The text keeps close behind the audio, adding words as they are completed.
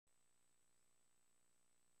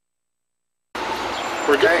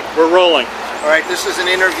We're rolling. All right, this is an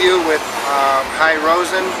interview with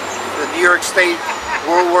Rosen, the New York State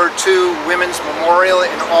World War II Women's Memorial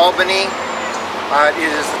in Albany. It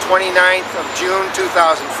is the 29th of June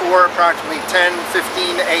 2004, approximately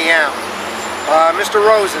 10:15 a.m. Mr.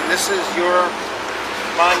 Rosen, this is your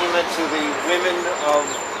monument to the women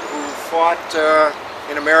who fought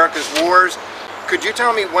in America's wars. Could you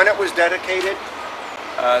tell me when it was dedicated?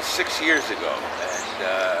 6 years ago, and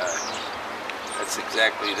that's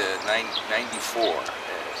exactly the 94. It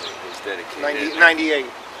was dedicated. 98.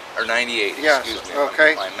 Or 98, yes, excuse me.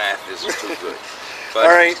 Okay. My math isn't too good. But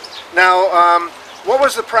all right. Now, what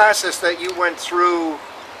was the process that you went through,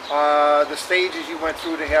 the stages you went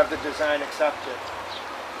through to have the design accepted?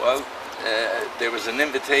 Well, there was an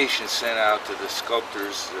invitation sent out to the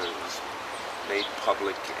sculptors that was made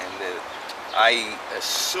public, and I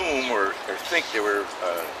assume or think there were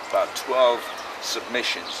about 12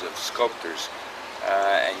 submissions of sculptors,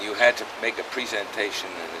 and you had to make a presentation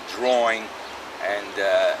and a drawing, and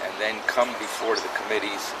then come before the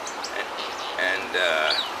committees and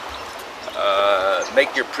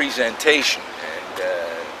make your presentation. And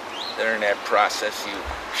during that process, you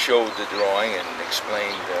showed the drawing and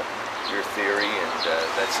explained your theory, and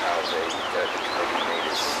that's how the committee made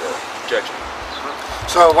its judgment.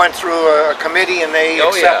 So it went through a committee and they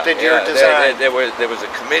accepted your design? There was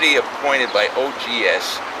a committee appointed by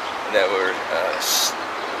OGS. There were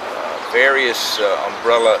various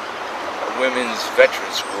umbrella women's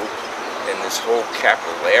veterans group in this whole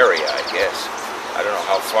capital area, I guess. I don't know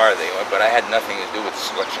how far they went, but I had nothing to do with the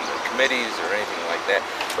selection of the committees or anything like that.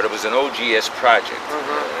 But it was an OGS project,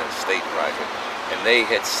 a state project. And they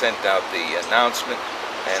had sent out the announcement,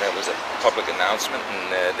 and it was a public announcement,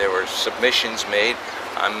 and there were submissions made.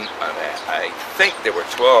 I think there were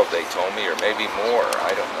 12, they told me, or maybe more,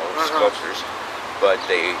 I don't know, sculptors. But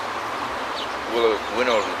they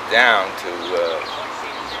winnowed it down to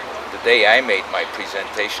the day I made my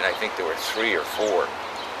presentation. I think there were 3 or 4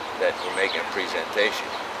 that were making a presentation.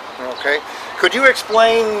 Okay. Could you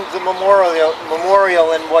explain the memorial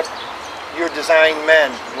and what your design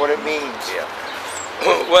meant, what it means? Yeah.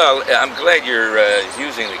 Well, I'm glad you're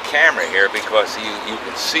using the camera here, because you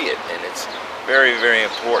can see it, and it's very, very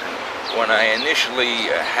important. When I initially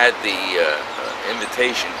had the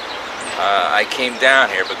invitation, I came down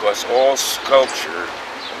here because all sculpture,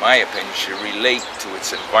 in my opinion, should relate to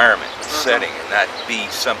its environment, its setting, and not be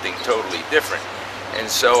something totally different. And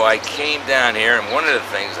so I came down here, and one of the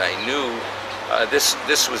things I knew,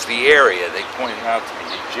 this was the area they pointed out to me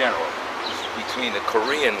in general, between the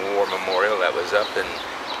Korean War Memorial that was up in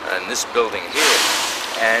this building here.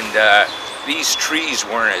 And these trees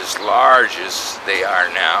weren't as large as they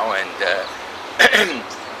are now, and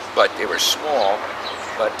but they were small.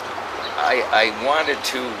 But I wanted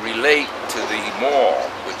to relate to the mall,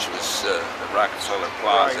 which was the Rockefeller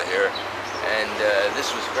Plaza here. And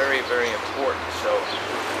this was very, very important. So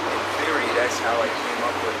in theory, that's how I came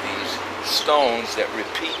up with these stones that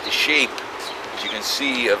repeat the shape, as you can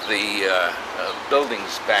see, of the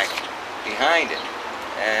buildings back behind it.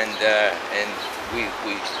 And we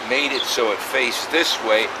made it so it faced this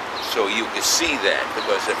way, so you could see that,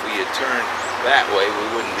 because if we had turned that way, we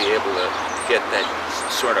wouldn't be able to get that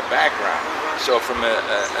sort of background. So from an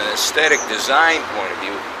aesthetic design point of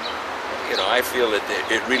view, you know, I feel that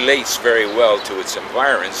it relates very well to its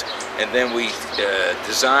environs, and then we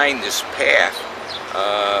designed this path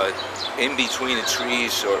in between the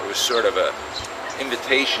trees, so it was sort of a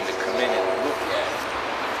invitation to come in and look at it.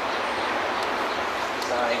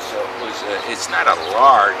 So it's not a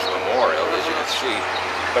large memorial, as you can see,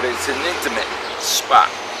 but it's an intimate spot,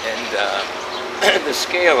 and the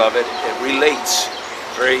scale of it relates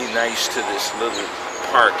very nice to this little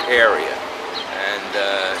park area. And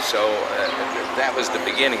so that was the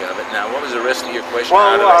beginning of it. Now, what was the rest of your question?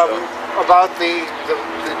 Well, about the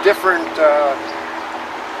different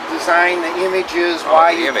design, the images,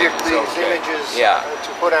 why you picked these images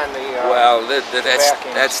to put on the well,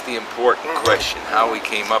 that's the important question, how we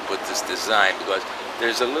came up with this design, because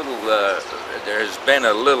there's a little, there's been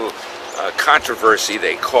a little controversy,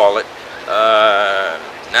 they call it.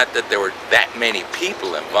 Not that there were that many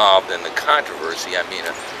people involved in the controversy, I mean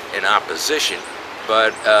in opposition,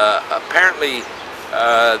 but apparently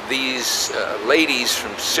these ladies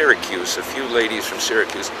from Syracuse, a few ladies from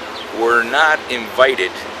Syracuse, were not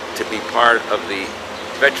invited to be part of the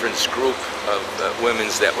veterans group of women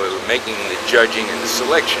that were making the judging and the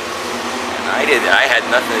selection. And I had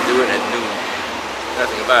nothing to do with it, I knew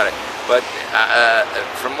nothing about it. But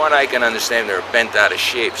from what I can understand, they were bent out of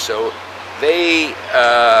shape. So they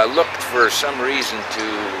looked for some reason to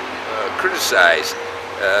criticize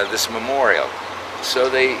this memorial. So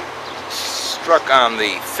they struck on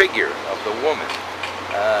the figure of the woman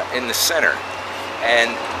in the center.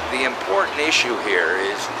 And the important issue here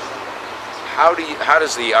is how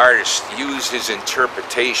does the artist use his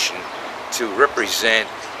interpretation to represent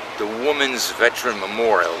the Women's Veteran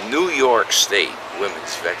Memorial, New York State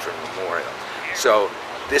Women's Veteran Memorial. So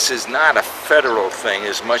this is not a federal thing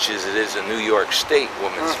as much as it is a New York State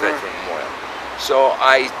Women's Veteran Memorial. So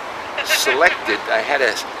I had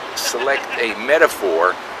to select a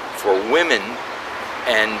metaphor for women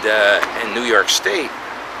and New York State,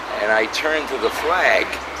 and I turned to the flag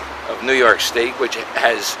of New York State, which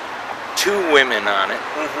has two women on it.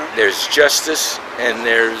 There's Justice and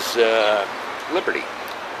there's Liberty.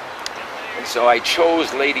 And so I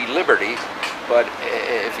chose Lady Liberty, but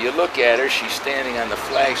if you look at her, she's standing on the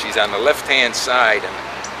flag. She's on the left-hand side of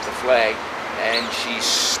the flag, and she's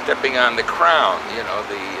stepping on the crown, you know,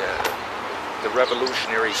 the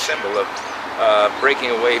revolutionary symbol of breaking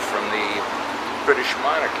away from the British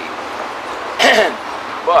monarchy.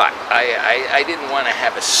 But I didn't want to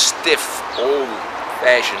have a stiff,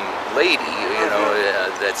 old-fashioned lady, you know,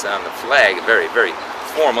 that's on the flag, very, very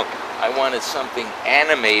formal. I wanted something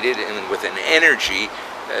animated and with an energy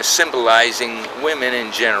symbolizing women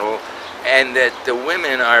in general, and that the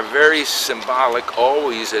women are very symbolic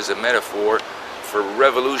always as a metaphor for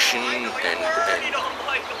revolution and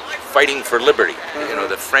fighting for liberty. You know,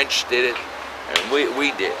 the French did it and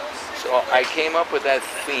we did. So I came up with that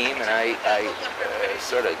theme, and I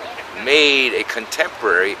sort of made a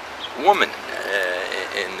contemporary woman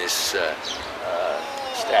in this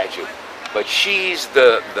statue. But she's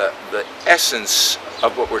the essence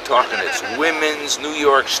of what we're talking. It's Women's New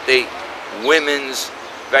York State Women's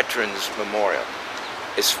Veterans Memorial.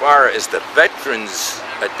 As far as the veterans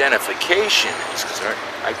identification is concerned,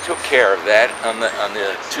 I took care of that on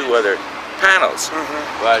the two other panels.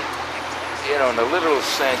 But you know, in a literal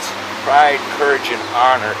sense, pride, courage, and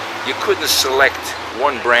honor, you couldn't select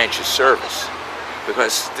one branch of service,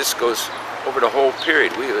 because this goes over the whole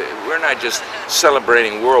period. We're not just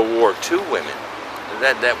celebrating World War II women.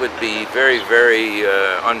 That would be very, very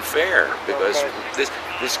unfair, because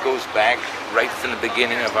this goes back right from the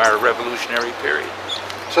beginning of our revolutionary period.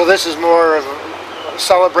 So this is more of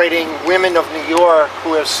celebrating women of New York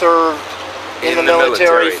who have served in the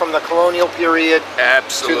military from the colonial period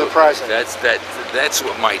to the present. That's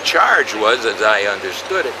what my charge was, as I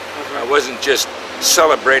understood it. I wasn't just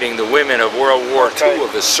celebrating the women of World War II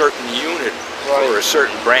of a certain unit or a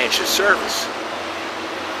certain branch of service.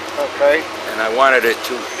 And I wanted it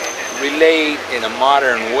to relate in a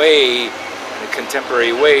modern way, in a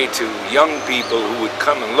contemporary way, to young people who would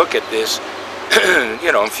come and look at this,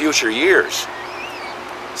 you know, in future years,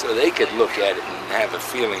 so they could look at it and have a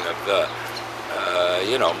feeling of,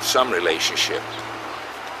 you know, some relationship.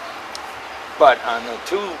 But on the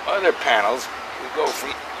two other panels, we go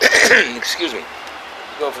from, excuse me,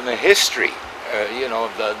 we go from the history, you know,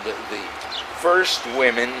 the first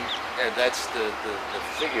women, that's the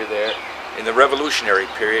figure there, in the revolutionary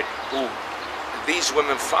period, who these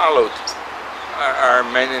women followed our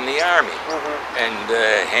men in the army and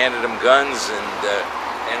handed them guns,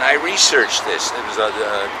 and I researched this. There was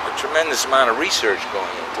a tremendous amount of research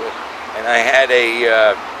going into it, and I had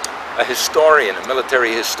a historian, a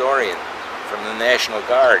military historian from the National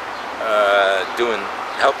Guard,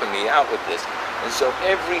 helping me out with this. And so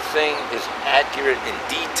everything is accurate in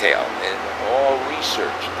detail, and all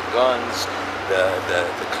research, the guns,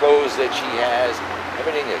 the clothes that she has,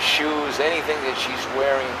 everything, the shoes, anything that she's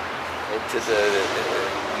wearing, to the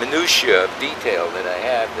minutiae of detail that I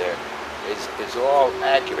have there is all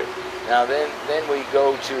accurate. Now then we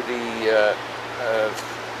go to the,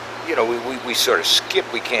 you know, we sort of skip,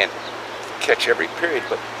 we can't catch every period,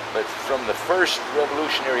 but from the first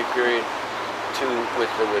revolutionary period to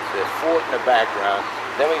with the fort in the background,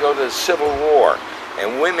 then we go to the Civil War,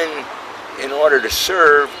 and women, in order to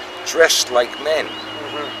serve, dressed like men.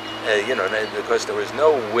 You know, because there was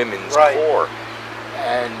no women's corps,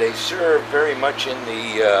 and they served very much in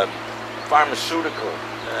the pharmaceutical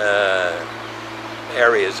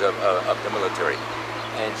areas of the military,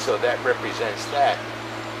 and so that represents that.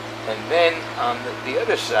 And then on the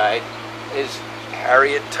other side is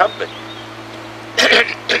Harriet Tubman.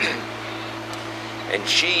 And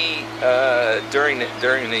she, during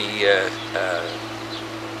the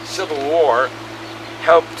Civil War,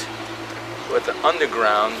 helped with the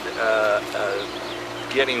underground,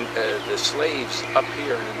 getting the slaves up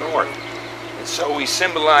here in the north. And so we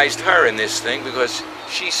symbolized her in this thing, because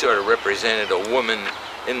she sort of represented a woman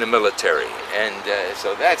in the military. And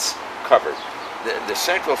so that's covered. The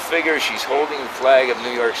central figure, she's holding the flag of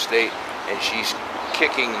New York State, and she's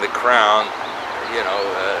kicking the crown, you know,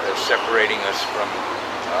 separating us from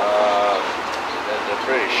the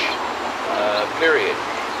British period.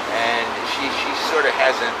 And she sort of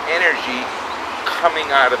has an energy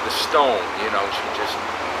coming out of the stone, you know, she just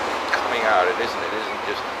coming out. It isn't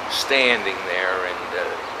just standing there and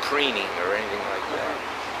preening or anything like that.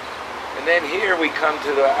 And then here we come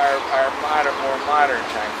to our more modern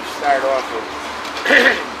times. We start off with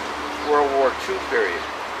World War II period,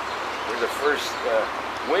 where the first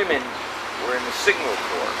women were in the Signal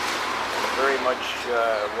Corps, and very much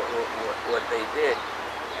what they did,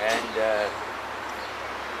 and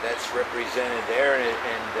that's represented there.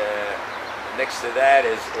 And next to that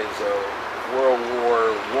is a World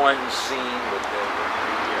War I scene with the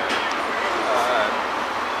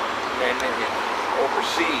men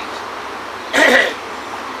overseas.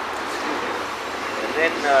 And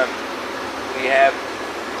then we have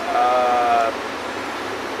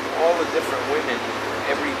all the different women,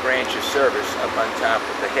 every branch of service up on top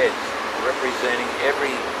of the heads, representing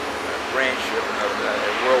every branch of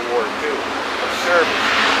World War II of service.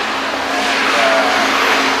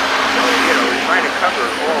 And, so, you know, we're trying to cover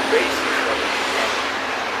all bases of it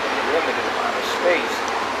in a limited amount of space.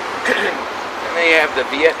 And they have the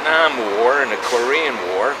Vietnam War and the Korean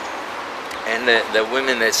War, and the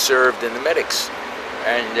women that served in the medics.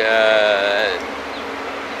 And you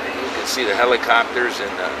can see the helicopters in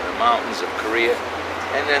the mountains of Korea.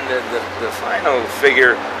 And then the final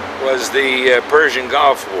figure was the Persian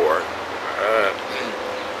Gulf War.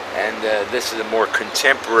 And this is a more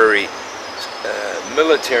contemporary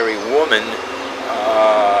military woman,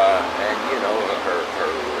 and you know, her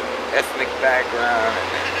ethnic background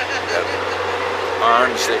and the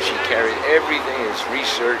arms that she carried, everything is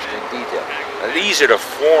researched in detail. Now, these are the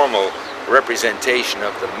formal representation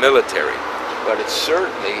of the military, but it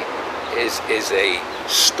certainly is a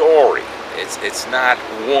story. It's not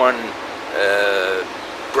one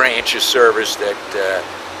branch of service that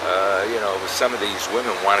you know, some of these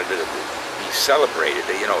women wanted to be celebrated.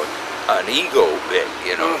 You know, an ego bit.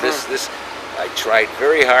 You know, this I tried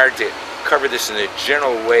very hard to cover this in a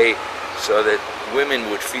general way, so that women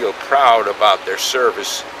would feel proud about their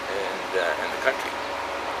service and the country.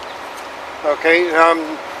 Okay.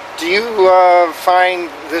 Do you find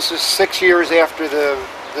this is 6 years after the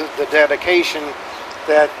dedication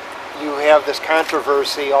that you have this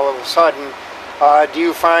controversy all of a sudden? Do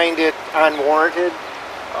you find it unwarranted?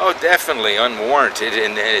 Oh, definitely unwarranted,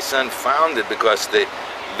 and it's unfounded, because the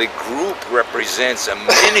group represents a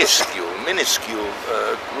minuscule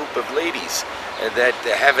group of ladies that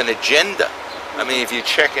have an agenda. I mean, if you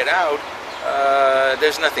check it out,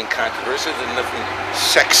 there's nothing controversial, there's nothing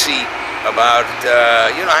sexy about,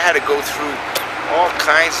 you know, I had to go through all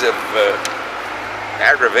kinds of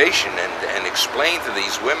aggravation and explain to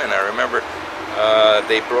these women. I remember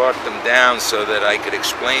they brought them down so that I could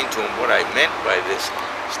explain to them what I meant by this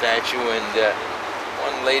statue, and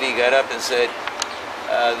one lady got up and said,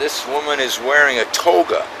 this woman is wearing a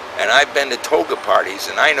toga, and I've been to toga parties,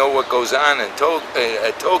 and I know what goes on in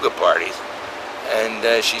at toga parties. And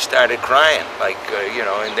she started crying, like, you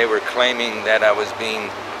know, and they were claiming that I was being,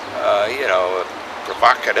 you know,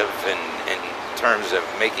 provocative in terms of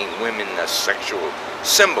making women a sexual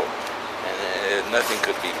symbol. And nothing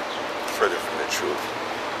could be further from the truth.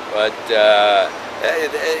 But,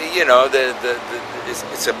 you know,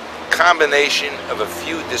 it's a combination of a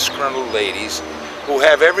few disgruntled ladies who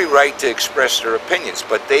have every right to express their opinions,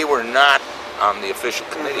 but they were not on the official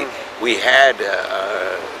committee. We had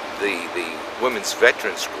the Women's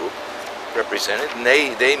Veterans Group represented, and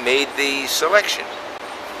they made the selection.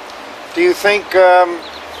 Do you think,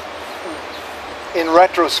 in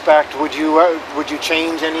retrospect, would you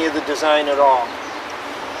change any of the design at all?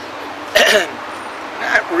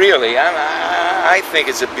 Not really. I think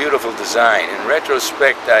it's a beautiful design. In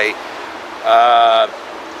retrospect,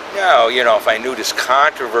 no, you know, if I knew this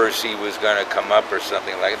controversy was going to come up or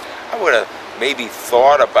something like that, I would have maybe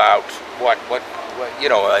thought about what you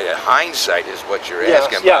know, hindsight is what you're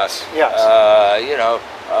asking about. Yes. You know,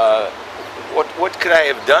 what could I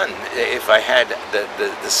have done if I had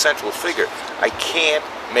the central figure? I can't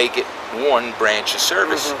make it one branch of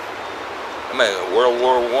service. I mean, World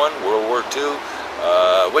War I, World War II.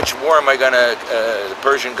 Which war am I going to? The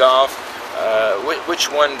Persian Gulf. Which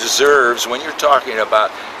one deserves? When you're talking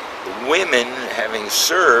about women having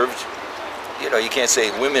served, you know, you can't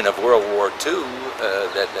say women of World War II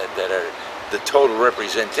that are the total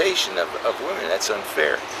representation of women. That's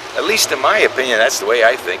unfair. At least in my opinion, that's the way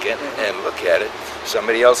I think it and look at it.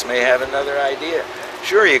 Somebody else may have another idea.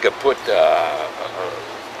 Sure, you could put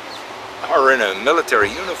her in a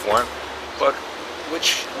military uniform, but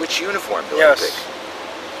which uniform do I pick?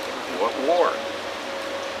 What war?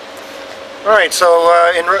 All right, so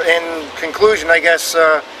in conclusion, I guess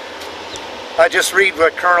I just read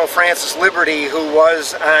what Colonel Frances Liberty, who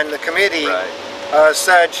was on the committee,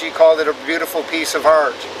 said. She called it a beautiful piece of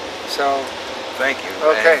art. So, thank you.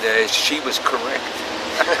 Okay. And she was correct.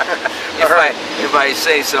 if I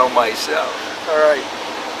say so myself. All right.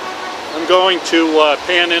 I'm going to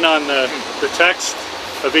pan in on the text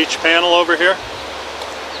of each panel over here.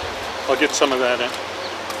 I'll get some of that in.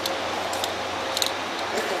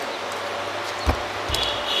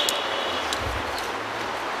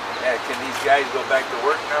 Yeah, can these guys go back to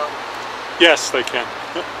work now? Yes, they can.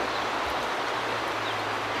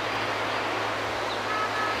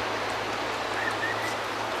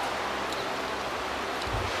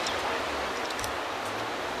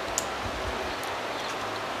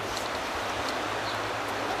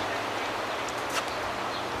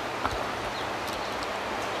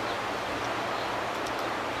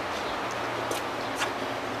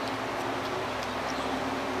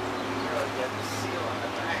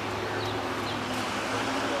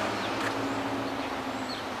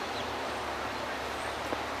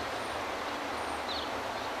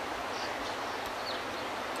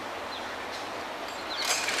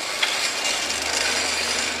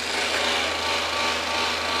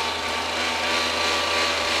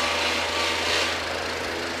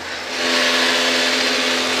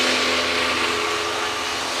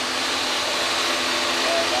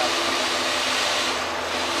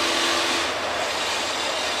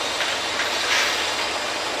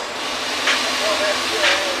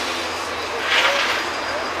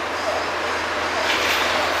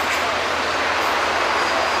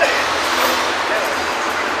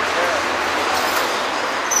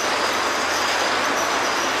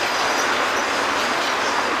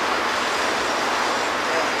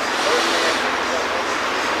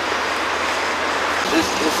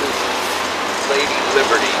 This is Lady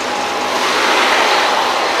Liberty.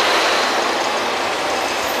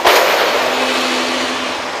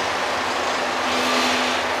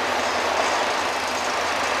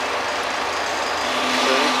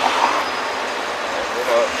 You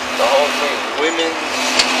know, the whole thing, Women's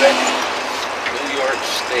Veterans, New York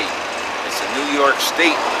State. It's a New York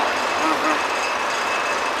State.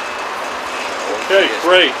 Okay,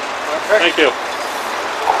 great. Thank you.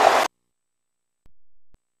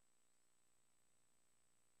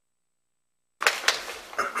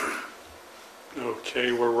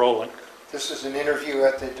 Okay, we're rolling. This is an interview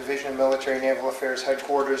at the Division of Military and Naval Affairs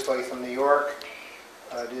Headquarters, Latham, New York.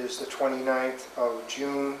 It is the 29th of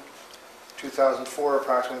June, 2004,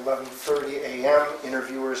 approximately 11:30 a.m.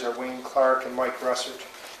 Interviewers are Wayne Clark and Mike Russert.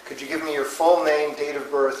 Could you give me your full name, date of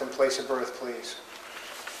birth, and place of birth, please?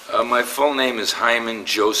 My full name is Hymen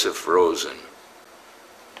Joseph Rosen,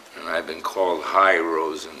 and I've been called Hi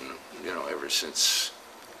Rosen, you know, ever since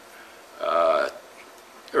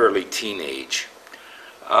early teenage.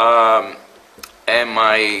 And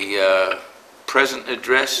my present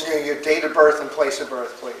address? Yeah, your date of birth and place of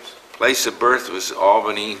birth, please. Place of birth was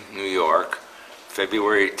Albany, New York,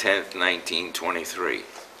 February 10th, 1923.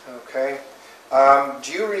 Okay.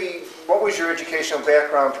 What was your educational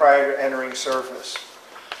background prior to entering service?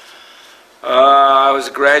 I was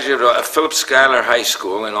a graduate of Phillips Schuyler High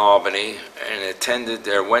School in Albany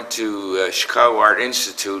and went to Chicago Art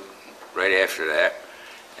Institute right after that,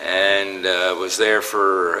 and was there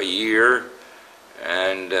for a year,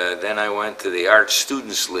 and then I went to the Art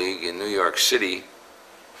Students League in New York City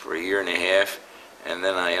for a year and a half, and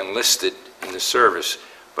then I enlisted in the service.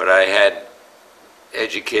 But I had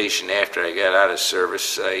education after I got out of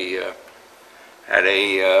service. I had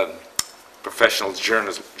a professional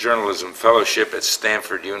journalism fellowship at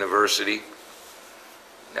Stanford University.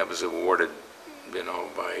 That was awarded, you know,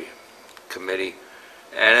 by committee.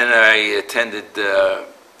 And then I attended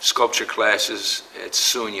sculpture classes at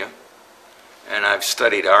SUNY, and I've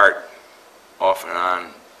studied art off and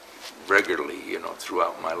on regularly, you know,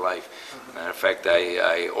 throughout my life. Matter of fact,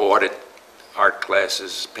 I audit art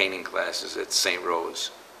classes, painting classes at St. Rose.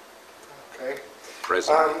 Okay.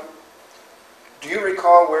 Presently. Do you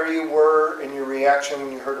recall where you were in your reaction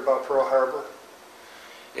when you heard about Pearl Harbor?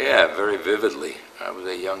 Yeah, very vividly. I was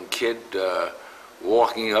a young kid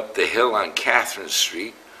walking up the hill on Catherine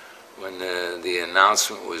Street when the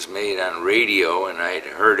announcement was made on radio, and I had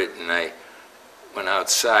heard it, and I went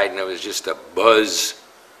outside, and there was just a buzz.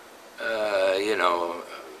 You know,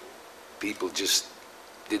 people just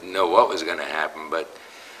didn't know what was going to happen, but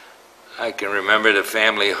I can remember the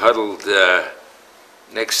family huddled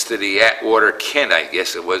next to the Atwater Kent, I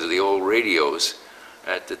guess it was, the old radios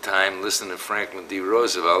at the time, listening to Franklin D.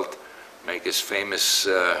 Roosevelt make his famous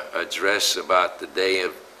address about the day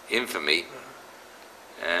of infamy.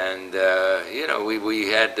 And you know, we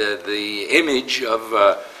had the image of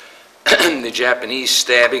the Japanese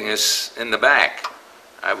stabbing us in the back.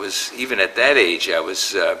 I was, even at that age, I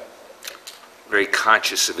was very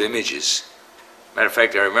conscious of images. Matter of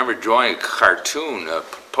fact, I remember drawing a cartoon, a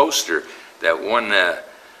poster that won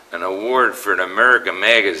an award for an American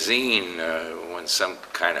magazine, won some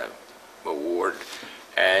kind of award.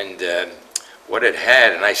 And what it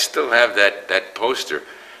had, and I still have that poster,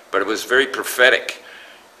 but it was very prophetic.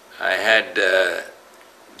 I had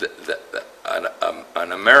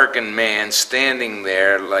an American man standing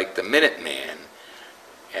there like the Minuteman,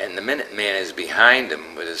 and the Minuteman is behind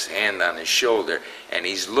him with his hand on his shoulder, and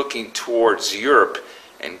he's looking towards Europe,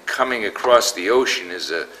 and coming across the ocean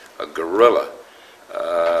is a gorilla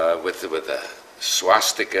with a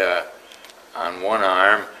swastika on one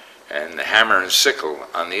arm and the hammer and sickle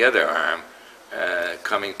on the other arm,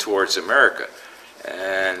 coming towards America.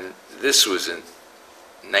 And this was in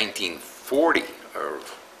 1940 or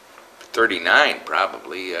 39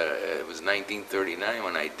 probably. It was 1939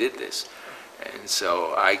 when I did this. And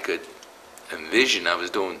so I could envision, I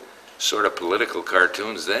was doing sort of political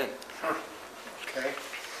cartoons then. Okay.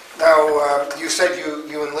 Now, you said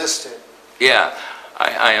you enlisted. Yeah,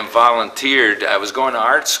 I am volunteered. I was going to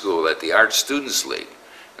art school at the Art Students League.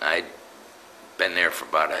 I'd been there for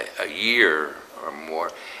about a year or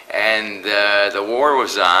more. And the war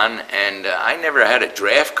was on, and I never had a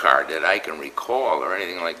draft card that I can recall or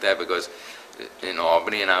anything like that, because in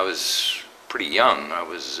Albany, and I was pretty young. I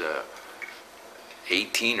was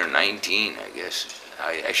 18 or 19, I guess.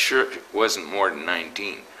 I sure wasn't more than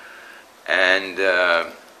 19. And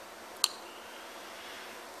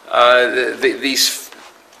these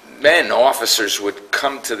men, officers, would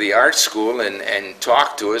come to the art school and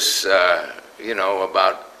talk to us, you know,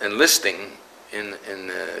 about enlisting in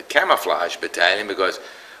the Camouflage Battalion, because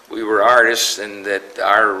we were artists and that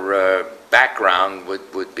our background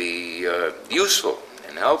would be useful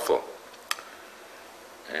and helpful.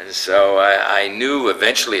 And so I knew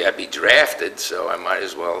eventually I'd be drafted, so I might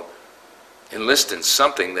as well enlist in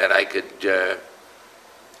something that I could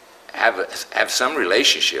have some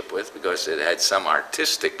relationship with, because it had some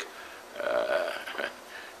artistic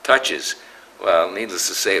touches. Well, needless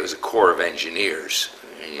to say, it was a Corps of Engineers.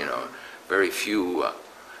 You know, very few.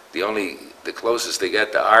 The closest they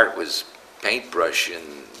got to art was paintbrush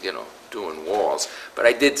and, you know, doing walls. But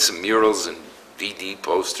I did some murals and VD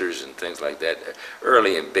posters and things like that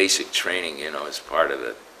early in basic training, you know, as part of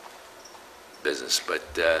the business. But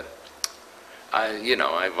you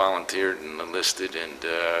know, I volunteered and enlisted, and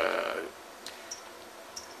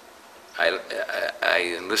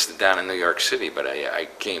I enlisted down in New York City, but I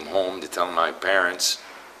came home to tell my parents,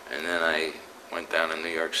 and then I went down to New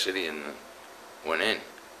York City and went in.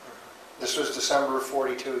 This was December of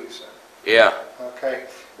 '42, you said? Yeah. Okay.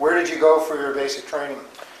 Where did you go for your basic training?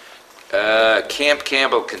 Camp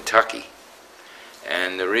Campbell, Kentucky.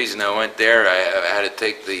 And the reason I went there, I had to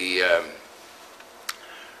take the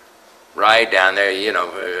ride down there. You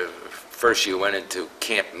know, first you went into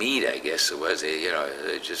Camp Meade, I guess it was, you know,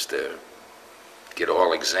 just to get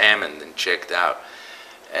all examined and checked out.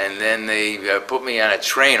 And then they put me on a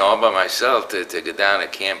train all by myself to go down to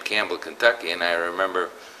Camp Campbell, Kentucky. And I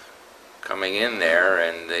remember coming in there,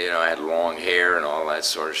 and you know, I had long hair and all that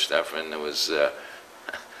sort of stuff, and it was I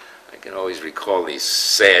can always recall these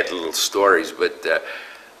sad little stories, but the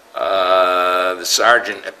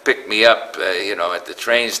sergeant picked me up, you know, at the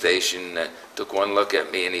train station, took one look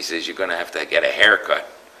at me, and he says, "You're going to have to get a haircut,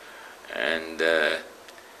 and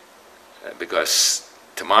because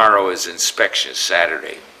tomorrow is inspection,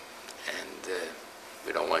 Saturday, and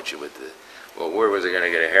we don't want you with the." Well, where was I going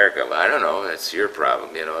to get a haircut? Well, I don't know. That's your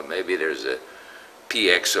problem. You know, maybe there's a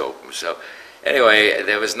PX open. So anyway,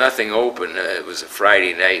 there was nothing open. It was a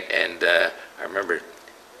Friday night, and I remember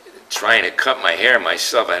trying to cut my hair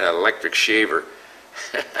myself. I had an electric shaver.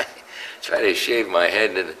 Tried to shave my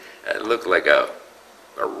head, and it looked like a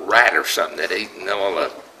rat or something that ate all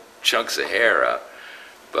the chunks of hair out.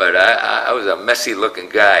 But I was a messy-looking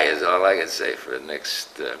guy, is all I can say for the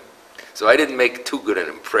next... So I didn't make too good an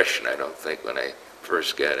impression, I don't think, when I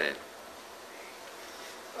first got in.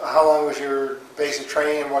 How long was your basic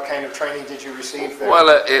training, and what kind of training did you receive there? Well,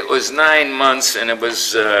 it was 9 months, and it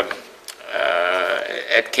was at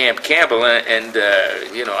Camp Campbell, and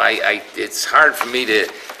you know, it's hard for me to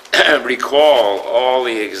recall all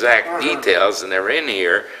the exact details, and they're in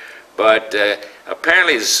here, but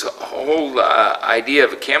apparently this whole idea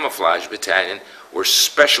of a camouflage battalion were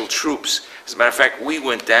special troops. As a matter of fact, we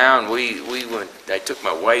went down, I took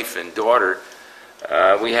my wife and daughter,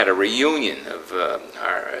 we had a reunion of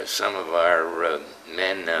some of our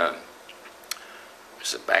men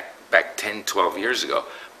was back 10, 12 years ago.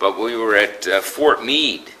 But we were at Fort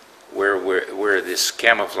Meade, where this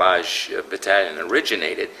camouflage battalion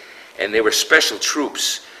originated, and they were special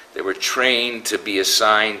troops. They were trained to be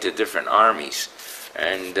assigned to different armies,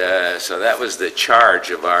 and so that was the charge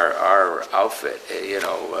of our outfit. You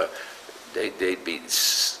know,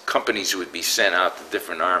 companies would be sent out to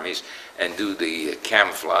different armies and do the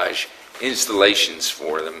camouflage installations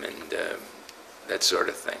for them and that sort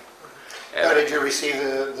of thing. Now, did you receive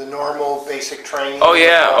the normal basic training? Oh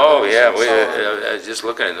yeah. We just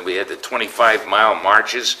looking at it, we had the 25-mile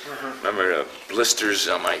marches. Remember the blisters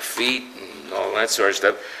on my feet and all that sort of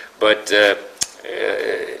stuff. But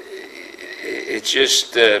it's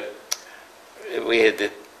just we had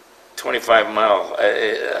the 25-mile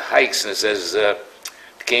hikes, and it says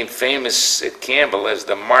became famous at Campbell as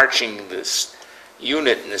the marching this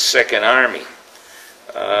unit in the Second Army.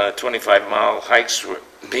 25-mile hikes were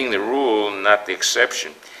being the rule, not the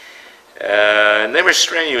exception. And they were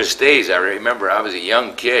strenuous days. I remember I was a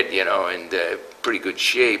young kid, you know, in pretty good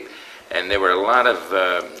shape, and there were a lot of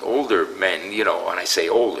older men, you know, when I say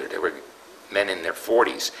older, they were men in their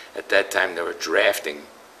 40s. At that time, they were drafting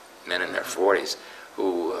men in their 40s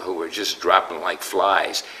who were just dropping like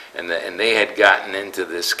flies. And they had gotten into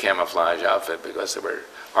this camouflage outfit because they were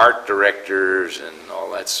art directors and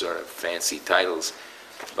all that sort of fancy titles,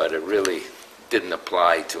 but it really didn't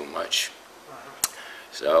apply too much.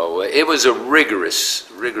 So it was a rigorous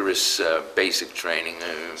basic training.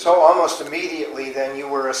 So almost immediately then you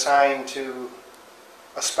were assigned to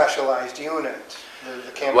a specialized unit?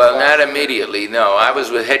 Well, not immediately, no. I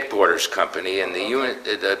was with headquarters company, and the unit,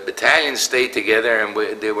 the battalion stayed together,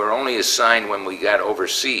 and they were only assigned when we got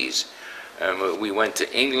overseas. We went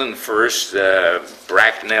to England first,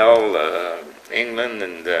 Bracknell, England,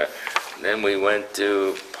 and then we went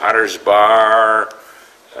to Potter's Bar.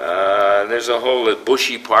 There's a whole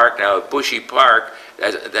Bushy Park. Now, Bushy Park,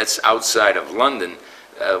 that's outside of London,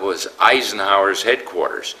 was Eisenhower's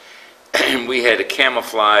headquarters. We had a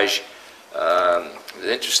camouflage.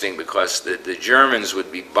 Interesting because the Germans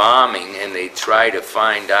would be bombing, and they'd try to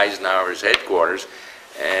find Eisenhower's headquarters,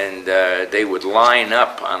 and they would line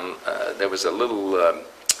up on, there was a little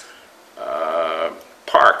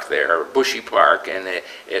park there, Bushy Park, and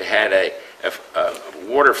it had a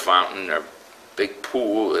water fountain, a big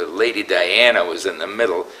pool. Lady Diana was in the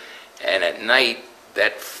middle, and at night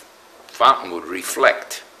that fountain would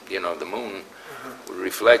reflect, you know, the moon would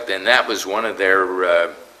reflect, and that was one of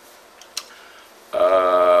their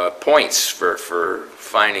points for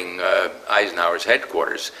finding Eisenhower's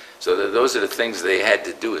headquarters. So those are the things they had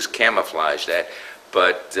to do, is camouflage that.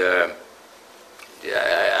 But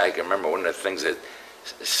yeah, I can remember one of the things that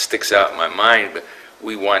sticks out in my mind, but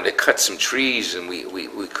we wanted to cut some trees, and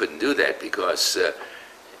we couldn't do that because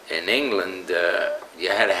in England you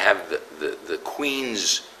had to have the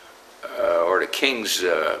Queen's or the King's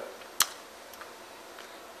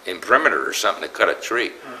imprimatur or something to cut a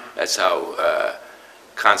tree. That's how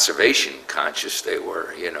conservation conscious they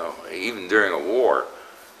were, you know, even during a war,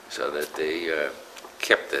 so that they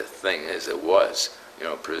kept the thing as it was, you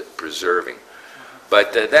know, preserving.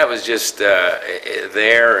 But that was just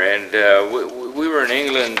there, and we were in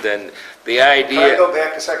England, and the idea... Can I go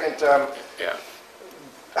back a second? Yeah.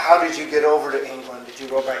 How did you get over to England? Did you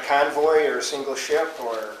go by convoy or a single ship,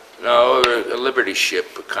 or...? No, a Liberty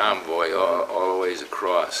ship, a convoy, all the ways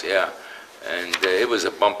across, yeah. And it was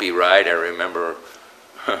a bumpy ride. I remember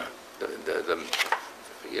the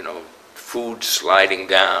you know, food sliding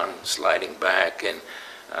down, sliding back, and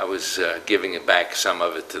I was giving it back, some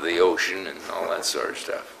of it, to the ocean and all that sort of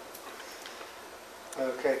stuff.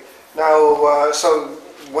 Okay. Now, so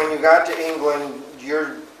when you got to England,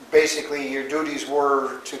 basically your duties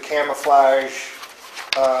were to camouflage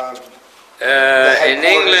in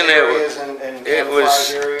England, areas?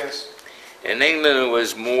 In England, it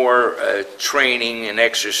was more training and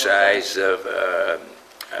exercise of,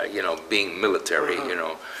 you know, being military, you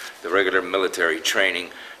know, the regular military training.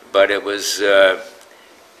 But it was,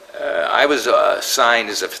 I was assigned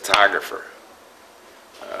as a photographer,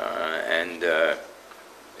 and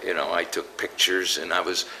you know, I took pictures, and I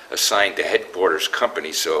was assigned to headquarters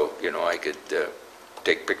company, so you know, I could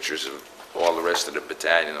take pictures of all the rest of the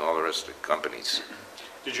battalion, all the rest of the companies.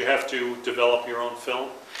 Did you have to develop your own film?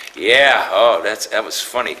 Yeah, oh, that was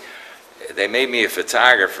funny. They made me a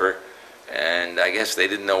photographer, and I guess they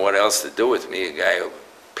didn't know what else to do with me, a guy who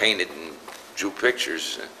painted and drew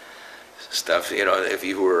pictures and stuff. You know, if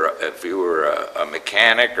you were a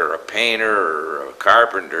mechanic or a painter or a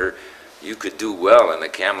carpenter, you could do well in the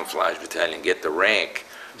camouflage battalion, get the rank.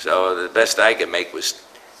 So the best I could make was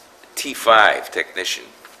T5 technician.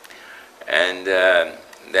 and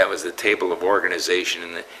that was the table of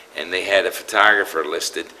organization, and they had a photographer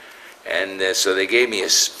listed, and so they gave me a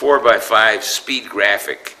 4x5 speed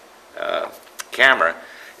graphic camera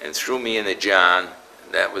and threw me in the John.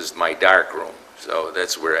 That was my dark room, so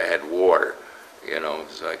that's where I had water, you know,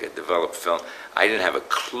 so I could develop film. I didn't have a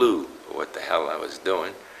clue what the hell I was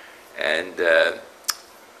doing, and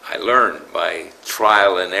I learned by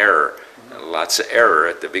trial and error, and lots of error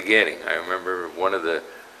at the beginning. I remember one of the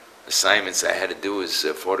assignments I had to do was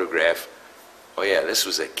photograph, oh yeah, this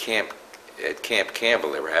was at Camp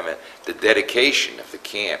Campbell. They were having the dedication of the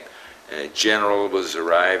camp, and a general was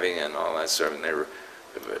arriving and all that stuff, and they were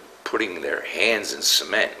putting their hands in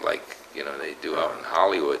cement like, you know, they do out in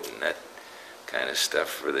Hollywood and that kind of stuff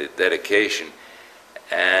for the dedication.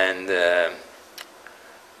 And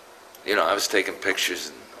you know, I was taking pictures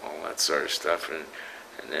and all that sort of stuff, and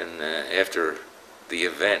then after the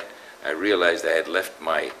event I realized I had left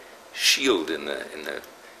my shield in the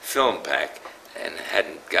film pack and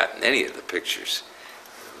hadn't gotten any of the pictures.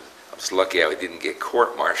 I was lucky I didn't get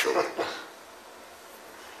court-martialed.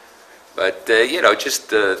 But you know, just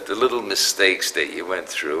the little mistakes that you went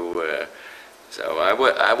through. So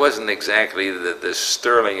I wasn't exactly the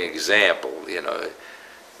sterling example, you know.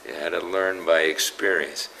 You had to learn by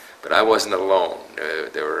experience. But I wasn't alone.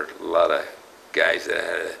 There were a lot of guys that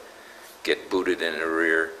had to get booted in the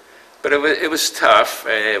rear. But it was tough.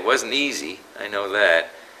 It wasn't easy, I know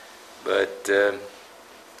that. But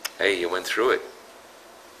hey, you went through it.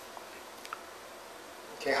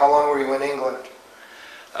 Okay, how long were you in England?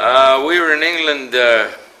 We were in England,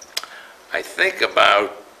 I think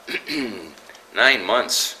about 9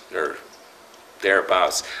 months or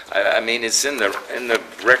thereabouts. I mean, it's in the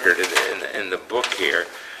record in the book here.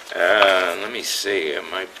 Let me see. It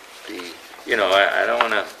might be. You know, I don't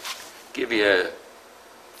want to give you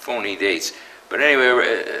phony dates. But anyway,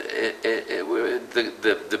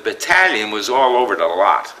 the battalion was all over the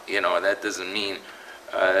lot. You know, that doesn't mean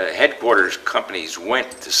headquarters companies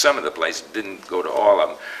went to some of the places, didn't go to all of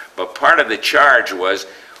them. But part of the charge was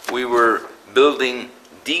we were building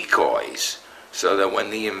decoys so that when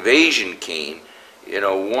the invasion came, you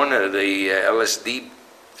know, one of the LSD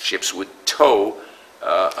ships would tow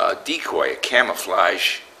a decoy, a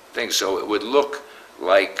camouflage thing, so it would look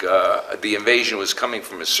like the invasion was coming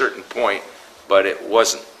from a certain point, but it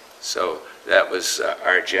wasn't. So that was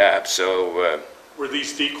our job. So were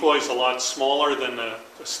these decoys a lot smaller than a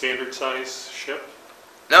standard size ship?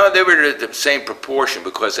 no, they were the same proportion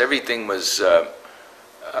because everything was,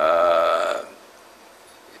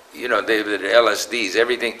 you know, they were the LSDs.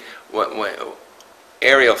 Everything,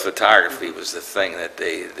 aerial photography was the thing that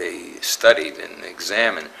they studied and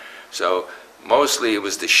examined. So mostly it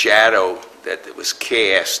was the shadow that was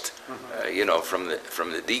cast, you know, from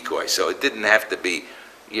the decoy. So it didn't have to be,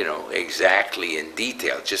 you know, exactly in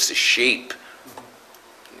detail, just the shape.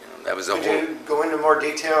 You know, that was the whole. Could you go into more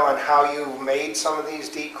detail on how you made some of these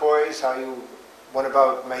decoys, how you went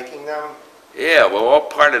about making them? Yeah, well, all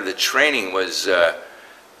part of the training was the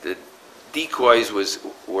decoys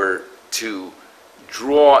were to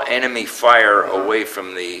draw enemy fire away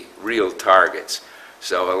from the real targets.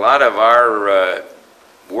 So a lot of our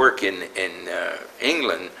work in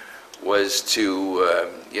England was to,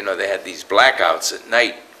 you know, they had these blackouts at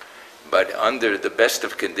night, but under the best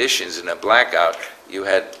of conditions in a blackout, you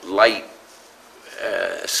had light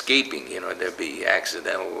escaping, you know, there'd be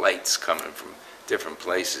accidental lights coming from different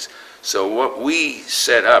places. So what we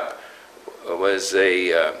set up was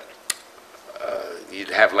you'd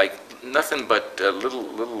have like nothing but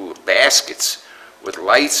little baskets with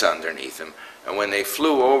lights underneath them, and when they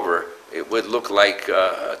flew over, it would look like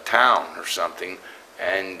a town or something,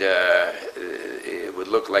 and it would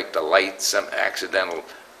look like the lights, some accidental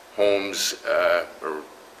homes or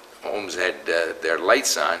homes had their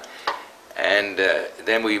lights on, and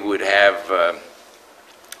then we would have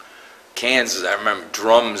cans, I remember,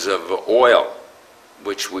 drums of oil,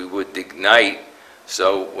 which we would ignite.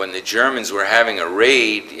 So when the Germans were having a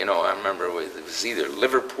raid, you know, I remember it was either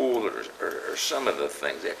Liverpool or some of the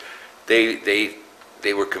things there,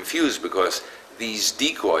 they were confused because these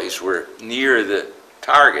decoys were near the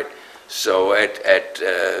target. So at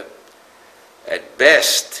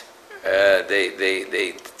best,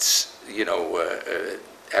 they you know,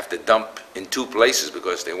 have to dump in two places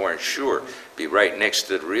because they weren't sure. Be right next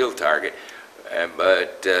to the real target,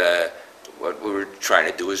 but what we were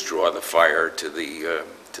trying to do is draw the fire to the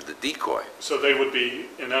decoy. So they would be,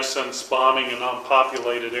 in essence, bombing an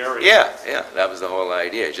unpopulated area. Yeah, yeah, that was the whole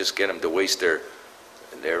idea. Just get them to waste their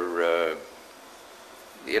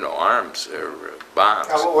you know, arms or bombs.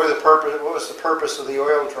 Now, what was the purpose of the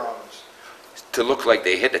oil drums? to look like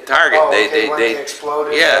they hit the target. Oh, okay, when they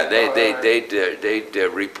exploded. Yeah, Right. they'd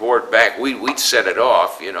report back. We'd set it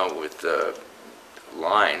off, you know, with the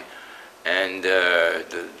line, and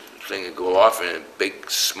the thing would go off, and a big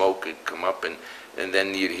smoke would come up, and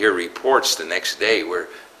then you'd hear reports the next day where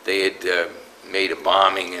they had made a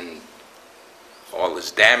bombing and all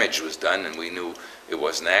this damage was done, and we knew it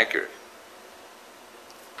wasn't accurate.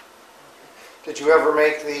 Did you ever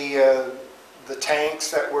make the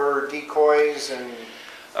tanks that were decoys and?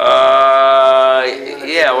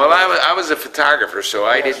 Yeah. Well, I was a photographer, so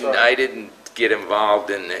I That's didn't right. I didn't get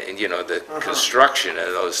involved in you know, the construction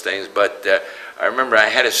of those things. But I remember I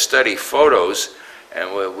had to study photos,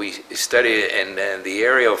 and we studied, and the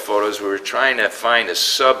aerial photos. We were trying to find a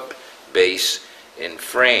sub base in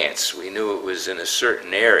France. We knew it was in a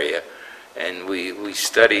certain area, and we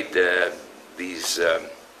studied these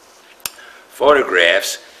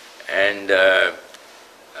photographs, and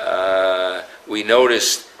we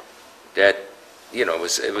noticed that, you know,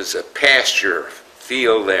 it was a pasture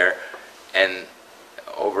field there, and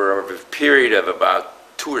over a period of about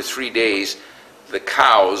 2 or 3 days, the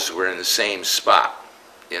cows were in the same spot.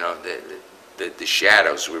 You know, the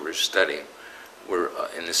shadows we were studying were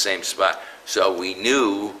in the same spot. So we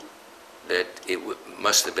knew that it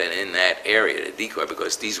must have been in that area, the decoy,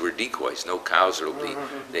 because these were decoys. No cows will be,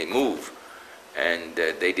 they move. And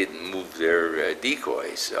they didn't move their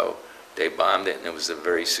decoys, so they bombed it, and it was a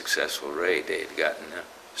very successful raid. They had gotten a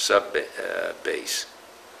sub base.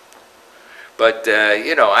 But,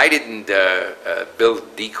 you know, I didn't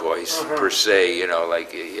build decoys per se, you know,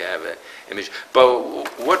 like you have an image. But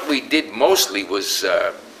what we did mostly was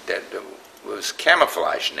was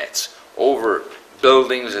camouflage nets over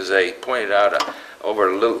buildings, as I pointed out,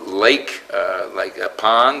 over a little lake, like a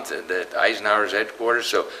pond, that Eisenhower's headquarters,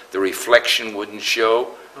 so the reflection wouldn't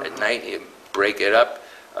show at night. You break it up,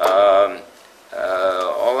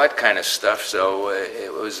 all that kind of stuff. So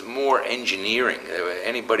it was more engineering.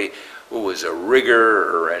 Anybody who was a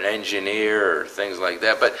rigger or an engineer or things like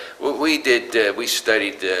that. But what we did, we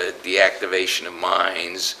studied the deactivation of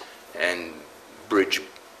mines and bridge,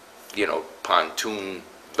 you know, pontoon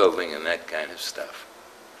building and that kind of stuff.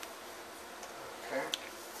 Okay.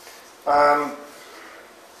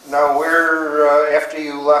 Now, where, after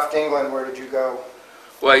you left England, where did you go?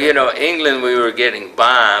 Well, you know, England, we were getting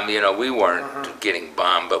bombed. You know, we weren't getting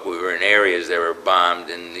bombed, but we were in areas that were bombed,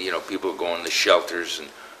 and, you know, people were going to shelters, and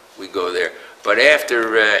we go there. But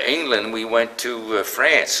after England, we went to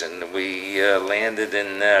France, and we landed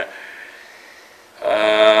in,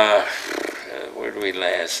 where did we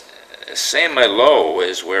land? Saint-Malo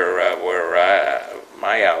is where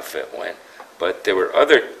my outfit went. But there were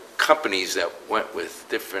other companies that went with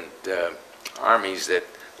different armies that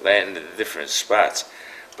landed in different spots.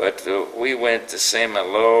 But we went to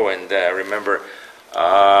Saint-Malo, and I remember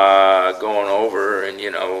going over, and,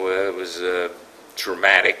 you know, it was a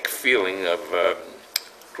dramatic feeling of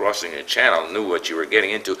crossing a channel, knew what you were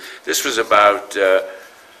getting into. This was about,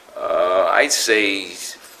 I'd say,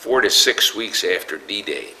 4 to 6 weeks after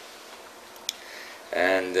D-Day.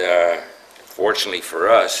 And fortunately for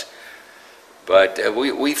us, but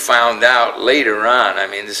we found out later on, I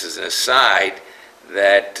mean, this is an aside,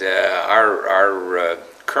 that our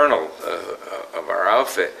colonel of our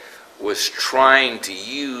outfit was trying to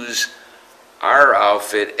use our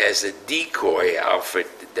outfit as a decoy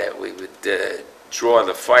outfit, that we would draw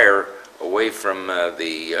the fire away from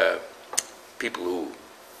the people who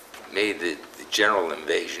made the general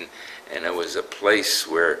invasion, and it was a place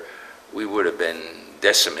where we would have been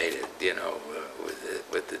decimated, you know,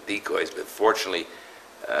 with the decoys. But fortunately,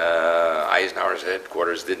 Eisenhower's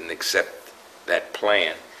headquarters didn't accept that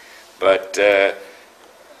plan. But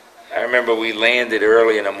I remember we landed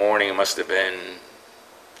early in the morning. It must have been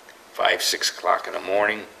 5, 6 o'clock in the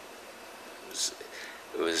morning.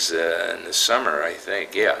 It was in the summer, I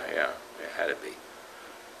think. Yeah, it had to be.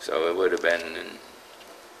 So it would have been in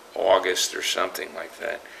August or something like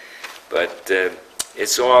that. But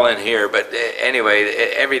it's all in here. But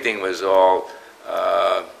anyway, everything was all,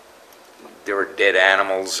 there were dead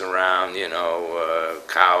animals around, you know,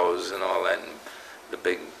 cows and all that, and the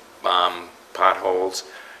big bomb potholes.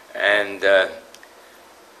 And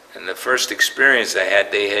the first experience I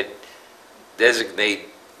had, they had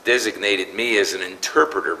designated me as an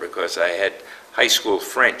interpreter because I had high school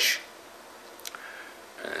French.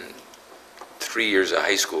 And 3 years of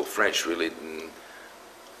high school French really didn't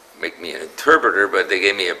make me an interpreter, but they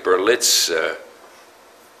gave me a Berlitz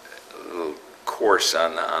little course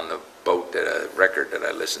on the boat, record that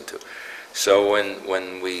I listened to. So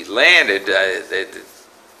when we landed, the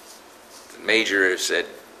major said,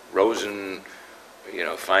 Rosen, you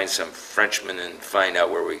know, find some Frenchmen and find out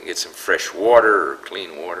where we can get some fresh water or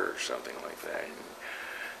clean water or something like that. And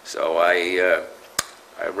so I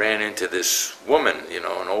ran into this woman, you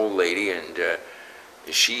know, an old lady, and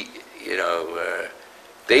she, you know,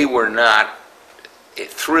 they were not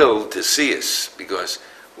thrilled to see us because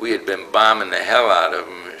we had been bombing the hell out of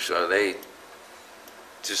them, so they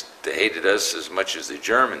just hated us as much as the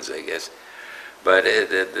Germans, I guess. But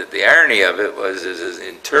the irony of it was, as an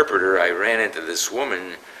interpreter, I ran into this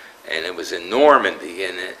woman, and it was in Normandy,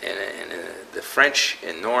 and the French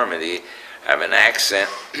in Normandy have an accent.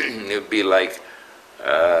 It would be like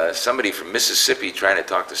somebody from Mississippi trying to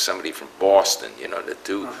talk to somebody from Boston. You know, the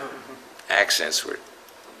two accents were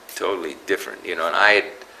totally different. You know, and I had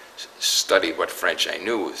studied what French I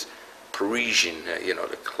knew was Parisian, you know,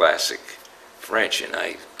 the classic French, and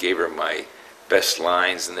I gave her my best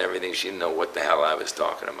lines and everything. She didn't know what the hell I was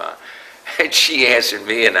talking about. And she answered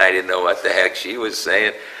me, and I didn't know what the heck she was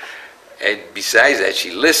saying. And besides that,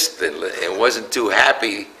 she lisped and wasn't too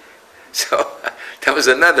happy. So that was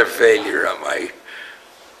another failure on my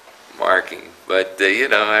marking. But, you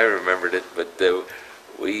know, I remembered it. But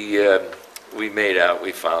we made out.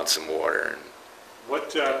 We found some water. And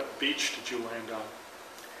what beach did you land on?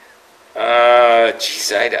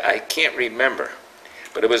 Geez, I can't remember.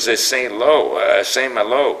 But it was a Saint Malo,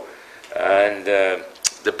 and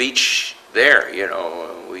the beach there, you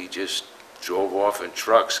know, we just drove off in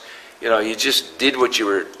trucks. You know, you just did what you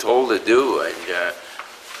were told to do, and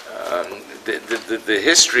the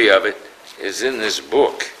history of it is in this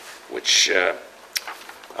book, which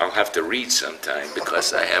I'll have to read sometime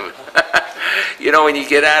because I haven't. You know, when you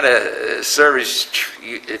get out of service,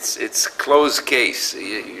 it's closed case.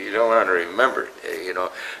 You don't want to remember it. You know,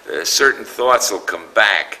 certain thoughts will come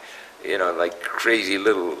back. You know, like crazy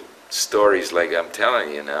little stories like I'm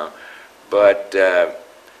telling you now. But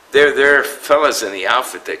there are fellas in the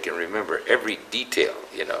outfit that can remember every detail.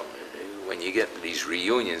 You know, when you get to these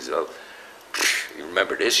reunions, they'll, you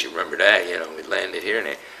remember this, you remember that. You know, we landed here,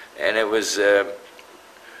 and it was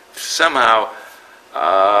somehow.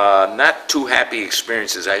 Not too happy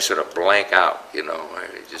experiences. I sort of blank out, you know. I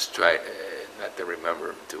just try not to remember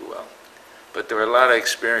them too well. But there were a lot of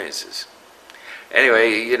experiences.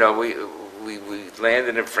 Anyway, you know, we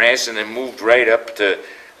landed in France and then moved right up to,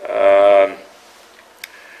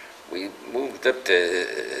 we moved up to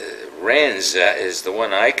Rennes is the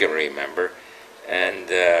one I can remember. And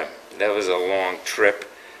that was a long trip.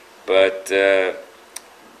 But,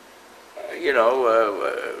 you know,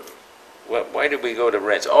 why did we go to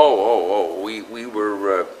Rennes? We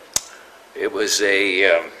were, it was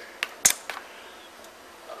a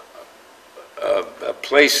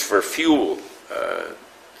place for fuel,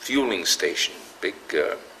 fueling station, big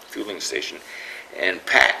fueling station, and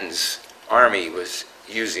Patton's army was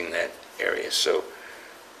using that area, so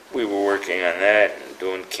we were working on that and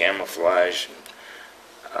doing camouflage.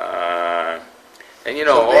 And you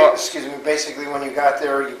know, so excuse me. Basically, when you got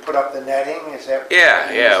there, you put up the netting. Is that?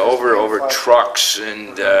 Yeah, over trucks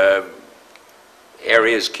and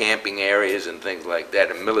areas, camping areas, and things like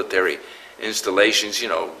that, and military installations. You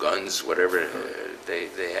know, guns, whatever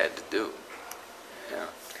they had to do. Yeah,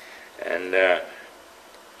 and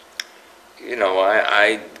you know,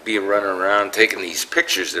 I'd be running around taking these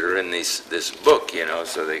pictures that are in this book. You know,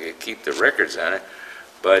 so they could keep the records on it,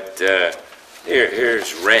 but.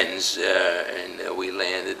 Here's Rennes, and we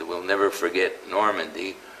landed. We'll never forget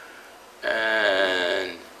Normandy.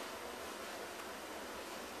 And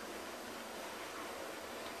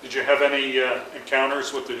did you have any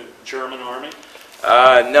encounters with the German army?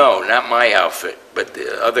 No, not my outfit, but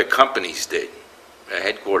the other companies did. The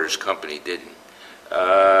headquarters company didn't.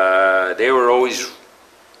 They were always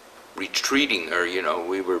retreating, or you know,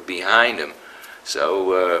 we were behind them.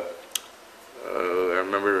 So. I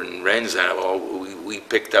remember in Rennes, we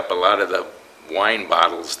picked up a lot of the wine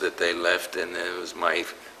bottles that they left, and it was my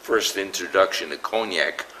first introduction to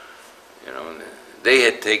cognac. You know, and they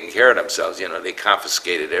had taken care of themselves. You know, they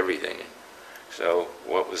confiscated everything. So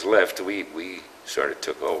what was left, we sort of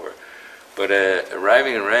took over. But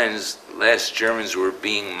arriving in Rennes, last Germans were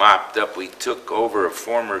being mopped up. We took over a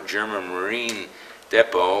former German Marine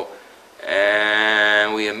depot,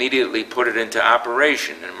 and we immediately put it into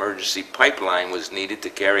operation. An emergency pipeline was needed to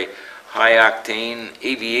carry high-octane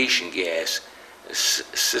aviation gas,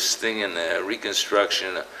 assisting in the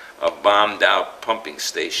reconstruction of a bombed-out pumping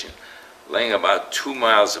station, laying about 2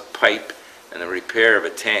 miles of pipe, and the repair of a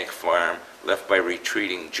tank farm left by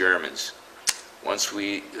retreating Germans. Once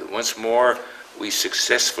more, we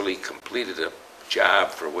successfully completed a job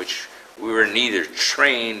for which we were neither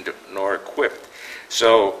trained nor equipped.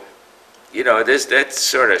 So you know, that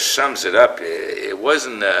sort of sums it up. It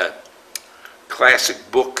wasn't a classic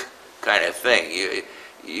book kind of thing.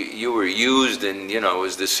 You were used, and you know, it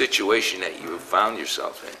was the situation that you found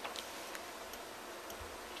yourself in.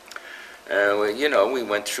 Well, you know, we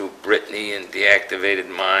went through Brittany and deactivated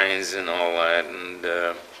mines and all that, and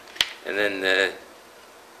then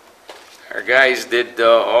our guys did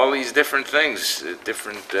all these different things,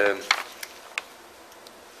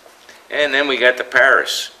 and then we got to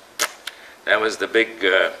Paris. That was the big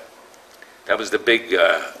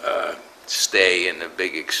stay and the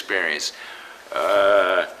big experience.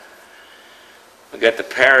 We got to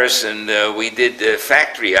Paris, and we did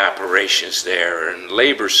factory operations there and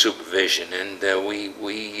labor supervision, and we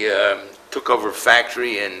took over a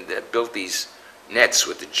factory and built these nets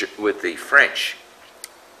with the French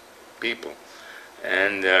people,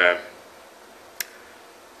 and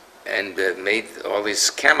made all this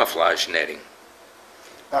camouflage netting.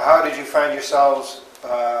 Now, how did you find yourselves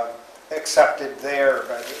accepted there?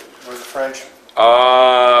 Were the French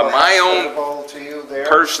my own to you there?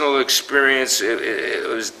 personal experience, it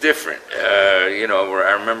was different. You know,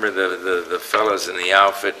 I remember the fellows in the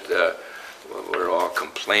outfit were all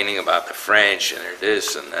complaining about the French and they're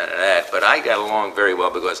this and that, but I got along very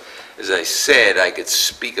well because, as I said, I could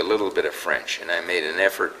speak a little bit of French, and I made an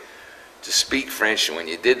effort to speak French, and when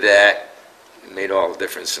you did that, it made all the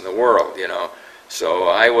difference in the world, you know. So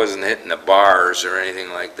I wasn't hitting the bars or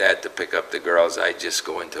anything like that to pick up the girls. I'd just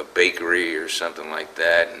go into a bakery or something like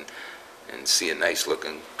that and see a nice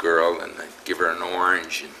looking girl and I'd give her an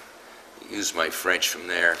orange and use my French from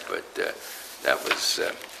there. But that was,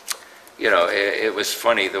 you know, it was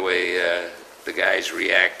funny the way the guys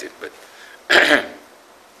reacted.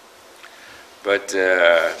 But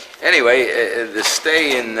anyway, the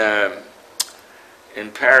stay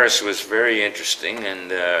in Paris was very interesting,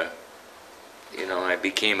 and you know, I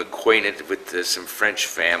became acquainted with some French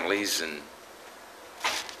families and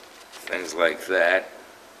things like that.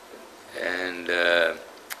 And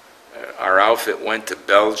our outfit went to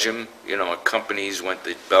Belgium. You know, our companies went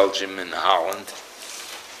to Belgium and Holland.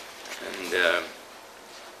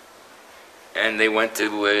 And they went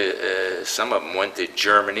to, some of them went to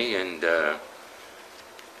Germany,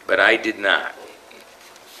 but I did not.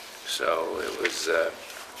 So it was...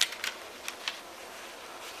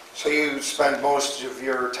 So you spent most of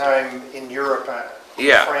your time in Europe, France?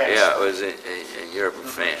 Yeah, it was in Europe and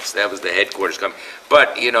France. That was the headquarters company.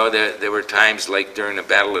 But, you know, there were times like during the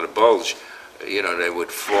Battle of the Bulge, you know, they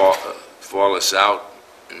would fall us out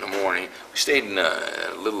in the morning. We stayed in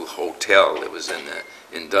a little hotel that was in the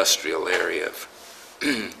industrial area of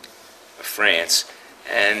France.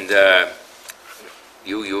 And and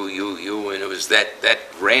it was that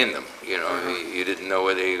random, you know, you didn't know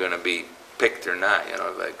whether you were going to be picked or not, you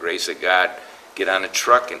know, by the grace of God, get on a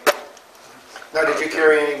truck and... Now, did you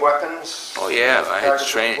carry any weapons? Oh yeah, I had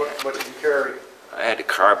training. What did you carry? I had a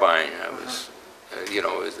carbine. I was, you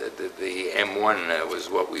know, the M1 was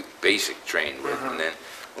what we basic trained with, and then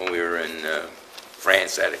when we were in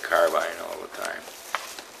France, I had a carbine all the time.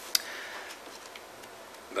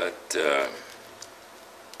 But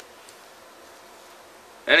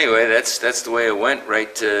anyway, that's the way it went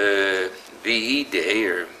right to VE Day,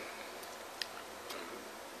 or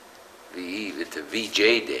the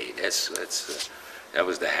VJ Day. That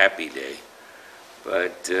was the happy day.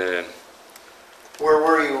 But where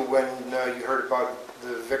were you when you heard about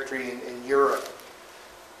the victory in Europe?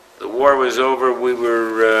 The war was over. We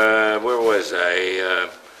were where was I?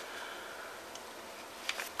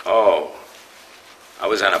 I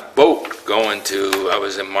was on a boat going to. I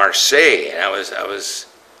was in Marseille, and I was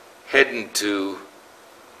heading to.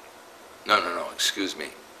 No. Excuse me.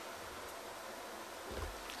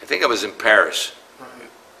 I think I was in Paris.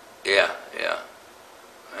 Yeah.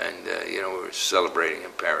 And, you know, we were celebrating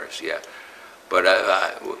in Paris, yeah. But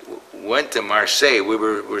I went to Marseille. We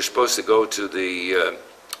were supposed to go to the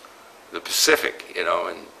Pacific, you know,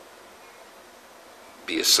 and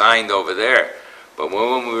be assigned over there. But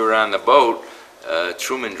when we were on the boat,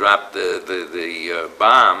 Truman dropped the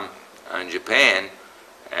bomb on Japan,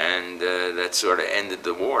 and that sort of ended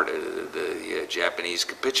the war. The Japanese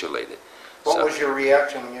capitulated. What was your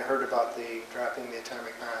reaction when you heard about the dropping the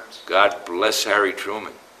atomic bombs? God bless Harry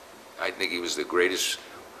Truman. I think he was the greatest,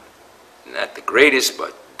 not the greatest,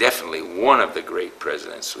 but definitely one of the great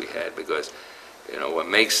presidents we had, because, you know, what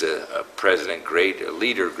makes a president great, a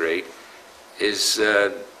leader great, is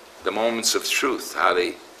the moments of truth, how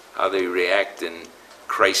they react in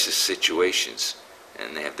crisis situations,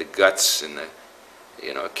 and they have the guts and the,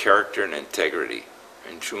 you know, character and integrity,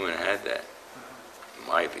 and Truman had that, in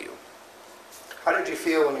my view. How did you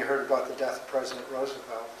feel when you heard about the death of President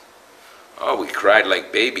Roosevelt? Oh, we cried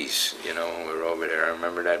like babies, you know, when we were over there. I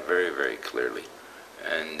remember that very, very clearly.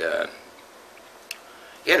 And,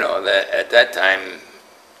 you know, that at that time,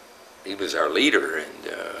 he was our leader,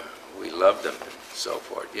 and we loved him and so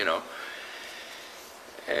forth, you know.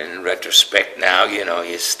 And in retrospect now, you know,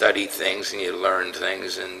 you study things and you learn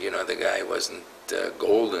things, and, you know, the guy wasn't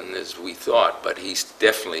golden as we thought, but he's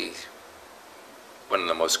definitely one of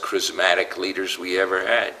the most charismatic leaders we ever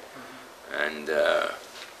had. And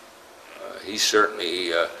he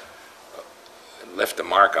certainly left a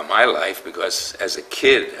mark on my life, because as a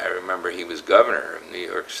kid, I remember he was governor of New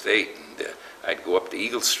York State, and I'd go up to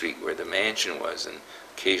Eagle Street where the mansion was, and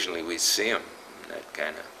occasionally we'd see him, and that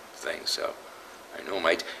kind of thing. So I know him.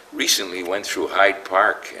 I recently went through Hyde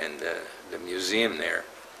Park and the museum there,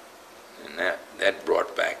 and that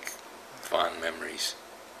brought back fond memories.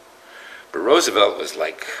 But Roosevelt was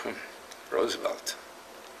like Roosevelt.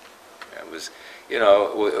 It was, you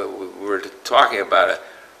know, we were talking about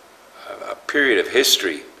a period of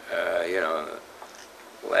history, you know,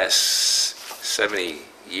 the last 70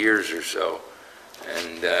 years or so,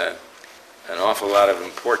 and an awful lot of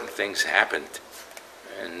important things happened,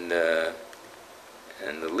 and the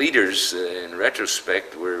leaders, in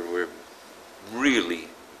retrospect, were really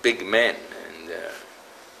big men, and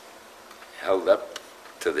held up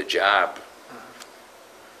to the job.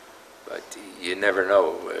 But you never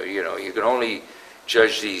know. You know, you can only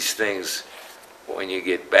judge these things when you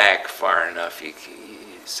get back far enough.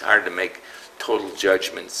 It's hard to make total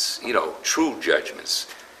judgments, you know, true judgments,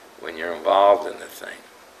 when you're involved in the thing.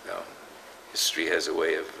 You know, history has a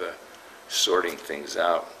way of sorting things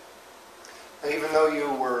out. Even though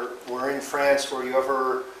you were in France, were you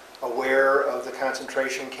ever aware of the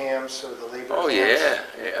concentration camps or the labor camps? Oh,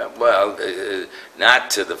 yeah. Well,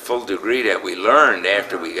 not to the full degree that we learned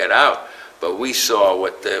after we got out, but we saw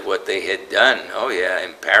what they had done. Oh, yeah,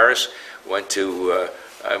 in Paris, went to,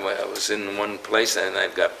 I was in one place, and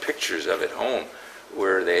I've got pictures of it home,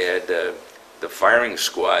 where they had the firing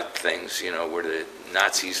squad things, you know, where the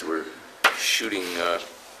Nazis were shooting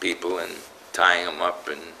people and tying them up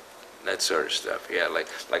and that sort of stuff. Yeah,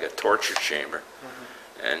 like a torture chamber.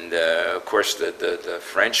 And of course, the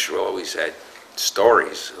French always had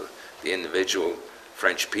stories of the individual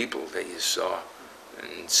French people that you saw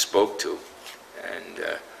and spoke to,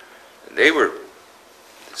 and they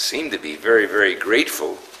seemed to be very, very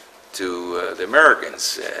grateful to the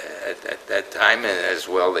Americans at that time, and as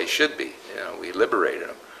well they should be. You know, we liberated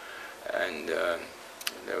them, and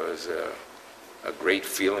there was a great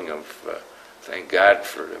feeling of thank God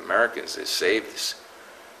for the Americans that saved us.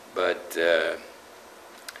 But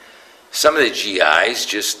some of the GIs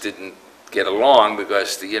just didn't get along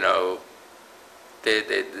because, you know,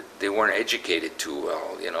 they weren't educated too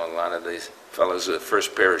well. You know, a lot of these fellows, the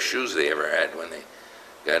first pair of shoes they ever had when they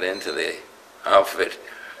got into the outfit.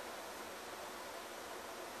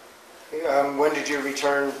 When did you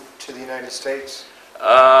return to the United States?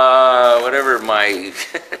 Whatever my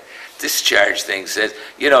discharge thing says.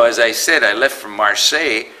 You know, as I said, I left from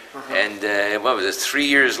Marseille, and what was it, 3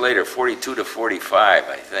 years later, 42 to 45,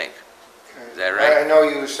 I think. Okay. Is that right? I know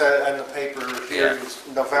you said on the paper here, Yeah. it's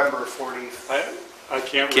November 40. I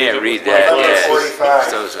can't read that. November Yeah. 45.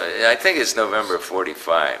 So, I think it's November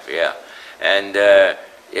 45, yeah. And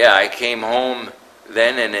yeah, I came home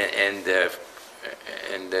then, and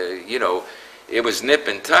you know, it was nip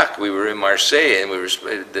and tuck. We were in Marseille, and we were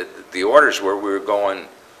the orders were we were going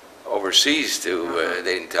overseas to.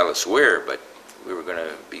 They didn't tell us where, but we were going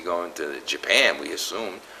to be going to Japan, we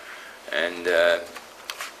assumed, and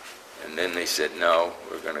then they said no,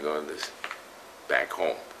 we're going to go back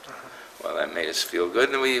home. Well, that made us feel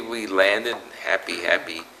good, and we landed happy.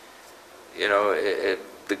 You know,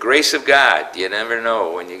 the grace of God. You never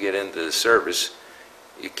know when you get into the service.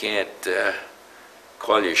 You can't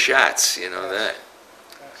call your shots. You know that.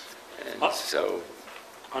 And so.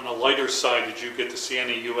 On the lighter side, did you get to see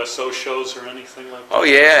any USO shows or anything like that? Oh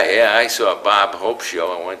yeah. I saw a Bob Hope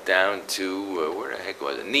show. I went down to where the heck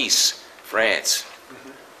was it? Nice, France,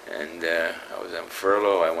 and I was on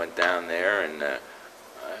furlough. I went down there and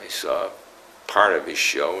I saw part of his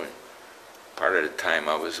show, and part of the time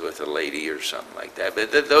I was with a lady or something like that.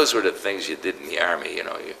 But those were the things you did in the Army. You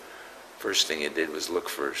know, first thing you did was look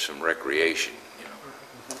for some recreation.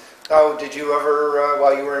 Oh, did you ever,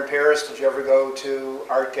 while you were in Paris, did you ever go to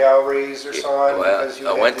art galleries or so on? Well, because you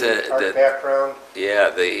I had went the to art background? Yeah,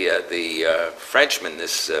 the Frenchman,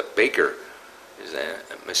 this baker, is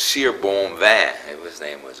Monsieur Bonvin, his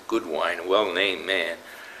name was, good wine, a well-named man.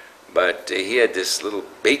 But he had this little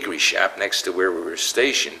bakery shop next to where we were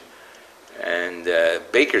stationed. And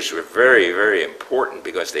bakers were very, very important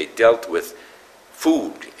because they dealt with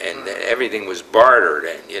food, and everything was bartered.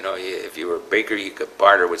 And you know, if you were a baker, you could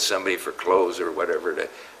barter with somebody for clothes or whatever, the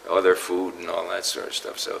other food and all that sort of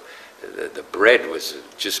stuff. So the bread was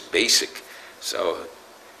just basic. So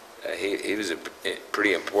he was a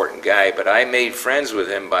pretty important guy. But I made friends with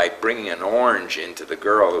him by bringing an orange into the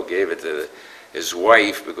girl who gave it to his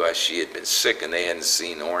wife, because she had been sick and they hadn't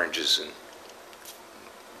seen oranges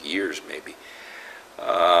in years, maybe.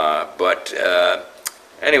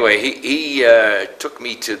 Anyway, he took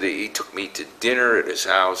me to dinner at his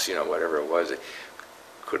house. You know, whatever it was. It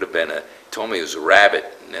could have been told me it was a rabbit,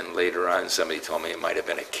 and then later on somebody told me it might have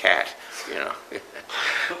been a cat. You know,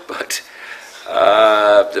 but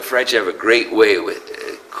the French have a great way with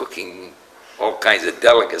cooking all kinds of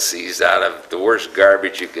delicacies out of the worst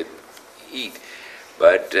garbage you could eat.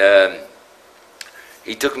 But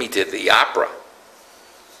he took me to the opera,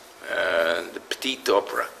 the Petit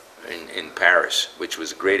Opera in Paris, which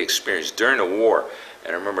was a great experience during the war.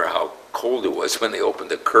 And I remember how cold it was when they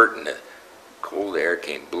opened the curtain. The cold air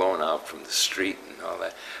came blowing out from the street and all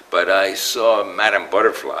that. But I saw Madame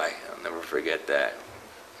Butterfly. I'll never forget that.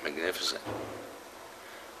 Magnificent.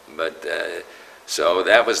 But so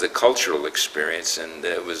that was the cultural experience, and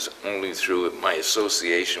it was only through my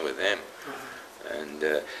association with him.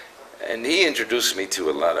 And he introduced me to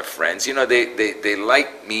a lot of friends. You know, they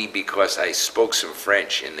liked me because I spoke some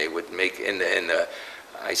French, and they would make,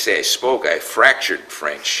 I say I spoke, I fractured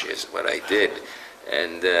French is what I did.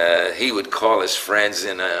 And he would call his friends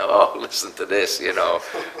and, oh, listen to this, you know,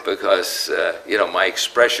 because, you know, my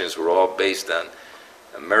expressions were all based on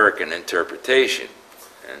American interpretation.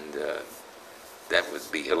 And that would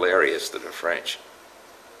be hilarious to the French.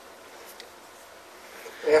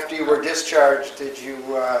 After you were discharged, did you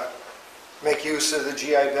make use of the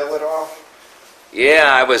GI Bill at all? Yeah,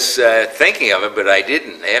 I was thinking of it, but I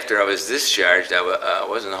didn't. After I was discharged, I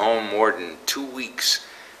wasn't home more than 2 weeks.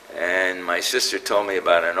 And my sister told me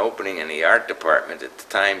about an opening in the art department at the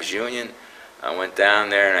Times Union. I went down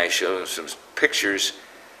there and I showed him some pictures,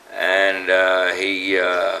 and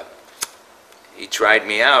he tried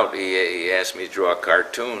me out. He asked me to draw a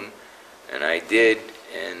cartoon, and I did.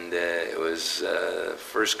 And it was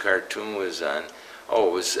first cartoon was on. Oh,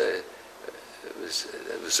 it was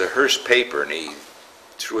a Hearst paper, and he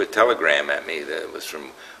threw a telegram at me that was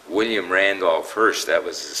from William Randolph Hearst. That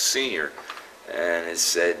was a senior, and it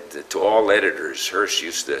said to all editors. Hearst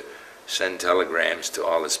used to send telegrams to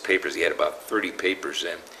all his papers. He had about 30 papers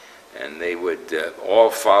in, and they would all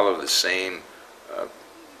follow the same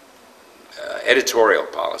editorial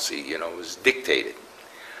policy. You know, it was dictated.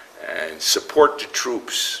 And support the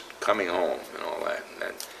troops coming home and all that.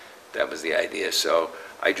 And that was the idea. So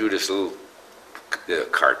I drew this little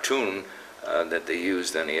cartoon that they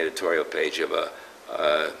used on the editorial page of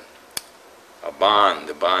a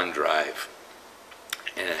bond drive.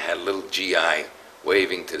 And it had a little GI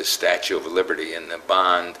waving to the Statue of Liberty, and the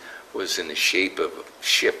bond was in the shape of a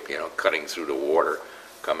ship, you know, cutting through the water,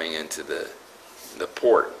 coming into the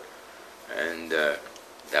port. And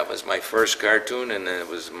that was my first cartoon, and it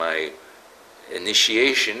was my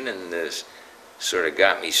initiation, and this sort of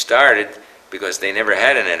got me started because they never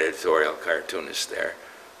had an editorial cartoonist there.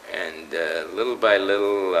 And little by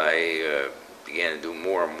little, I began to do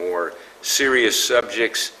more and more serious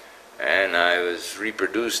subjects, and I was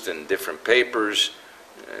reproduced in different papers,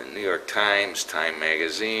 New York Times, Time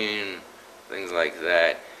Magazine, things like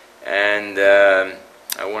that. And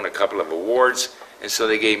I won a couple of awards, and so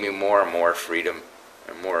they gave me more and more freedom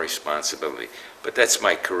and more responsibility. But that's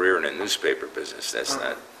my career in the newspaper business. That's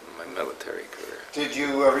not my military career. Did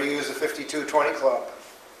you ever use the 5220 Club?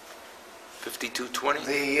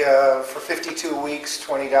 5220? For 52 weeks,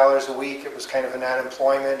 $20 a week. It was kind of an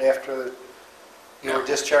unemployment after you were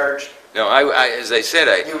discharged. No, as I said,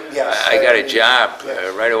 I got a job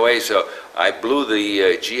right away. So I blew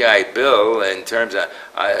the GI Bill in terms of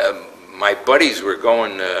my buddies were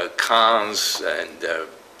going to Cannes and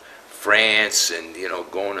France, and you know,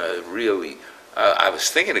 going to really. I was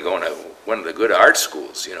thinking of going to one of the good art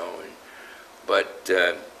schools, you know, but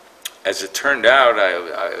as it turned out,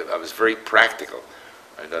 I was very practical.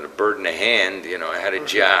 I got a bird in the hand, you know. I had a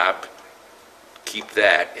job, keep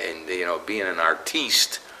that, and you know, being an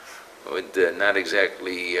artiste would not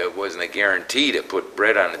exactly wasn't a guarantee to put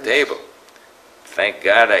bread on the table. Thank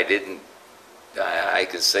God I didn't. I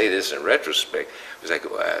can say this in retrospect. It was like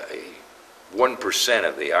 1%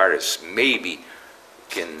 of the artists maybe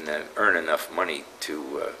can earn enough money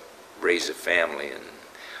to raise a family, and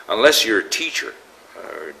unless you're a teacher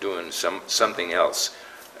or doing something else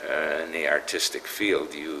in the artistic field,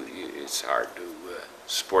 it's hard to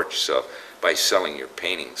support yourself by selling your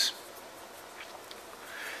paintings.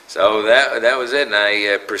 So that was it, and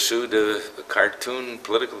I pursued a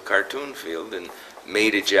political cartoon field and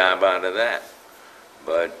made a job out of that.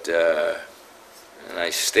 But and I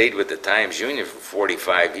stayed with the Times Union for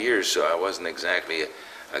 45 years, so I wasn't exactly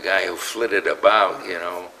a guy who flitted about, you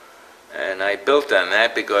know. And I built on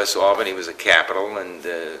that because Albany was a capital and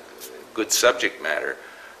good subject matter.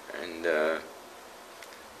 And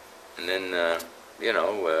then, you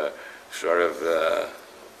know, sort of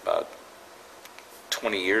about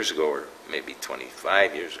 20 years ago, or maybe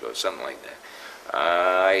 25 years ago, something like that,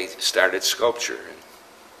 I started sculpture and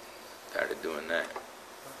started doing that.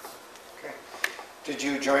 Okay. Did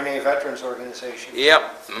you join a veterans organization? Yep.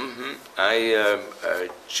 I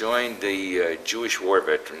joined the Jewish war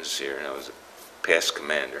veterans here, and I was a past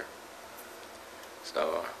commander.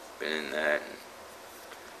 So I've been in that. And,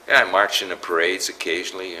 yeah, I marched in the parades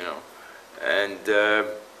occasionally, you know. And,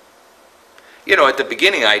 you know, at the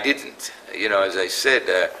beginning I didn't. You know, as I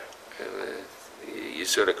said, you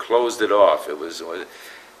sort of closed it off. It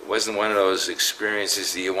wasn't one of those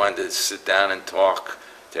experiences that you wanted to sit down and talk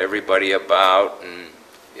to everybody about. And,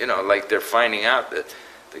 you know, like they're finding out that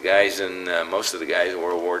the guys in, most of the guys in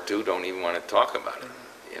World War II don't even want to talk about it.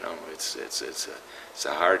 You know, it's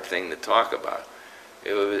a hard thing to talk about.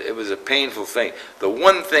 It was a painful thing. The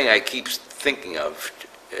one thing I keep thinking of,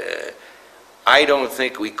 I don't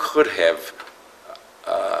think we could have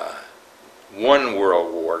won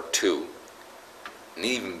World War II and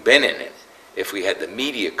even been in it if we had the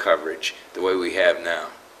media coverage the way we have now.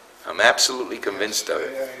 I'm absolutely convinced of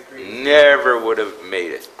it. Yeah, I agree. Never would have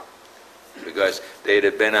made it because they'd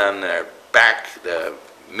have been on their back the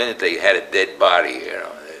minute they had a dead body, you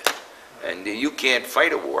know. And you can't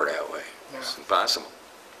fight a war that way. It's impossible.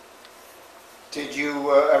 Did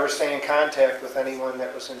you ever stay in contact with anyone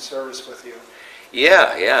that was in service with you?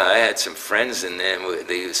 Yeah, I had some friends, and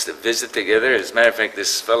they used to visit together. As a matter of fact,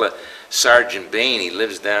 this fella, Sergeant Bain, he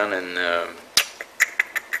lives down in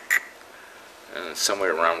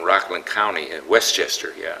somewhere around Rockland County,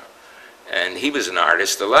 Westchester, yeah. And he was an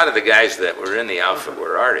artist. A lot of the guys that were in the outfit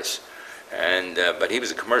were artists, and but he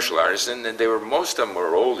was a commercial artist, and most of them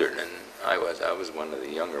were older than I was. I was one of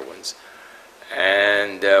the younger ones.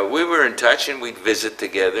 And we were in touch, and we'd visit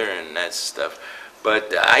together and that stuff.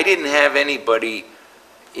 But I didn't have anybody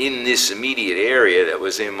in this immediate area that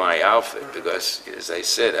was in my outfit because, as I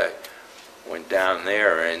said, I went down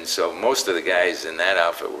there, and so most of the guys in that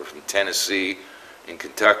outfit were from Tennessee and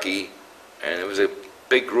Kentucky, and it was a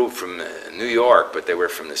big group from New York, but they were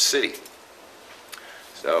from the city.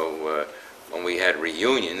 So when we had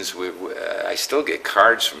reunions, I still get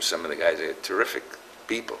cards from some of the guys. They're terrific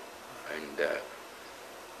people. And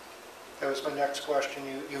that was my next question.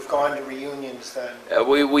 You've gone to reunions then?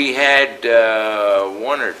 We had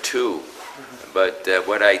one or two, but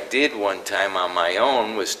what I did one time on my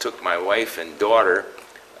own was took my wife and daughter,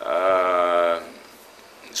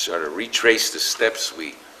 sort of retraced the steps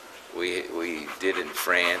we did in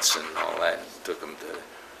France and all that. Took them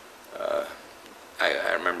to,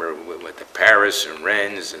 I remember we went to Paris and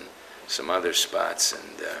Rennes and some other spots,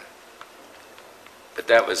 and but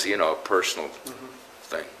that was, you know, a personal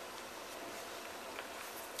thing.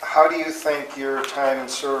 How do you think your time in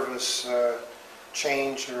service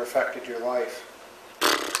changed or affected your life?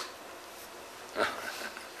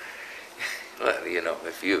 Well, you know,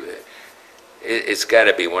 it's got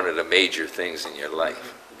to be one of the major things in your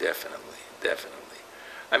life, definitely.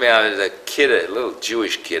 I mean, I was a kid, a little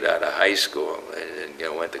Jewish kid out of high school, and you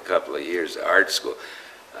know, went to a couple of years of art school.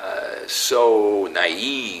 So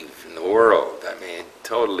naive in the world. I mean,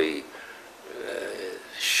 totally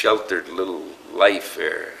sheltered little life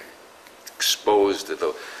there,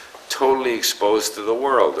 totally exposed to the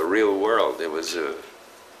world, the real world. It was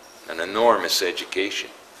an enormous education.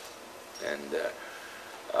 And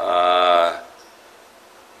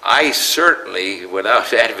I certainly,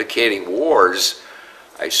 without advocating wars,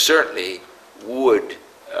 I certainly would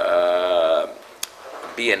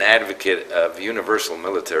be an advocate of universal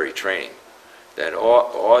military training, that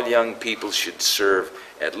all young people should serve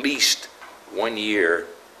at least 1 year,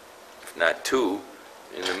 if not 2,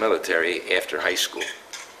 in the military after high school.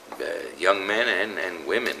 Young men and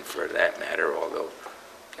women, for that matter, although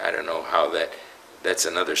I don't know how that's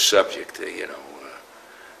another subject, you know.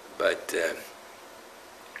 But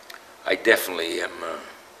I definitely am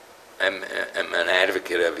an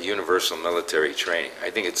advocate of universal military training. I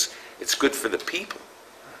think it's good for the people.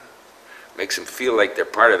 Makes them feel like they're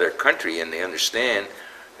part of their country, and they understand,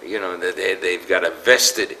 you know, that they've got a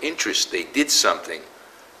vested interest. They did something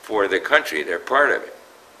for their country. They're part of it,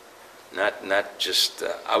 not just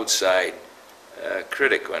outside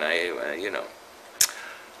critic. When you know,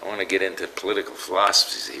 I want to get into political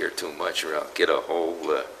philosophies here too much, or I'll get a whole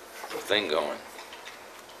thing going.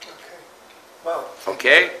 Okay. Well,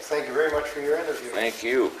 Okay? thank you very much for your interview. Thank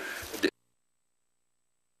you.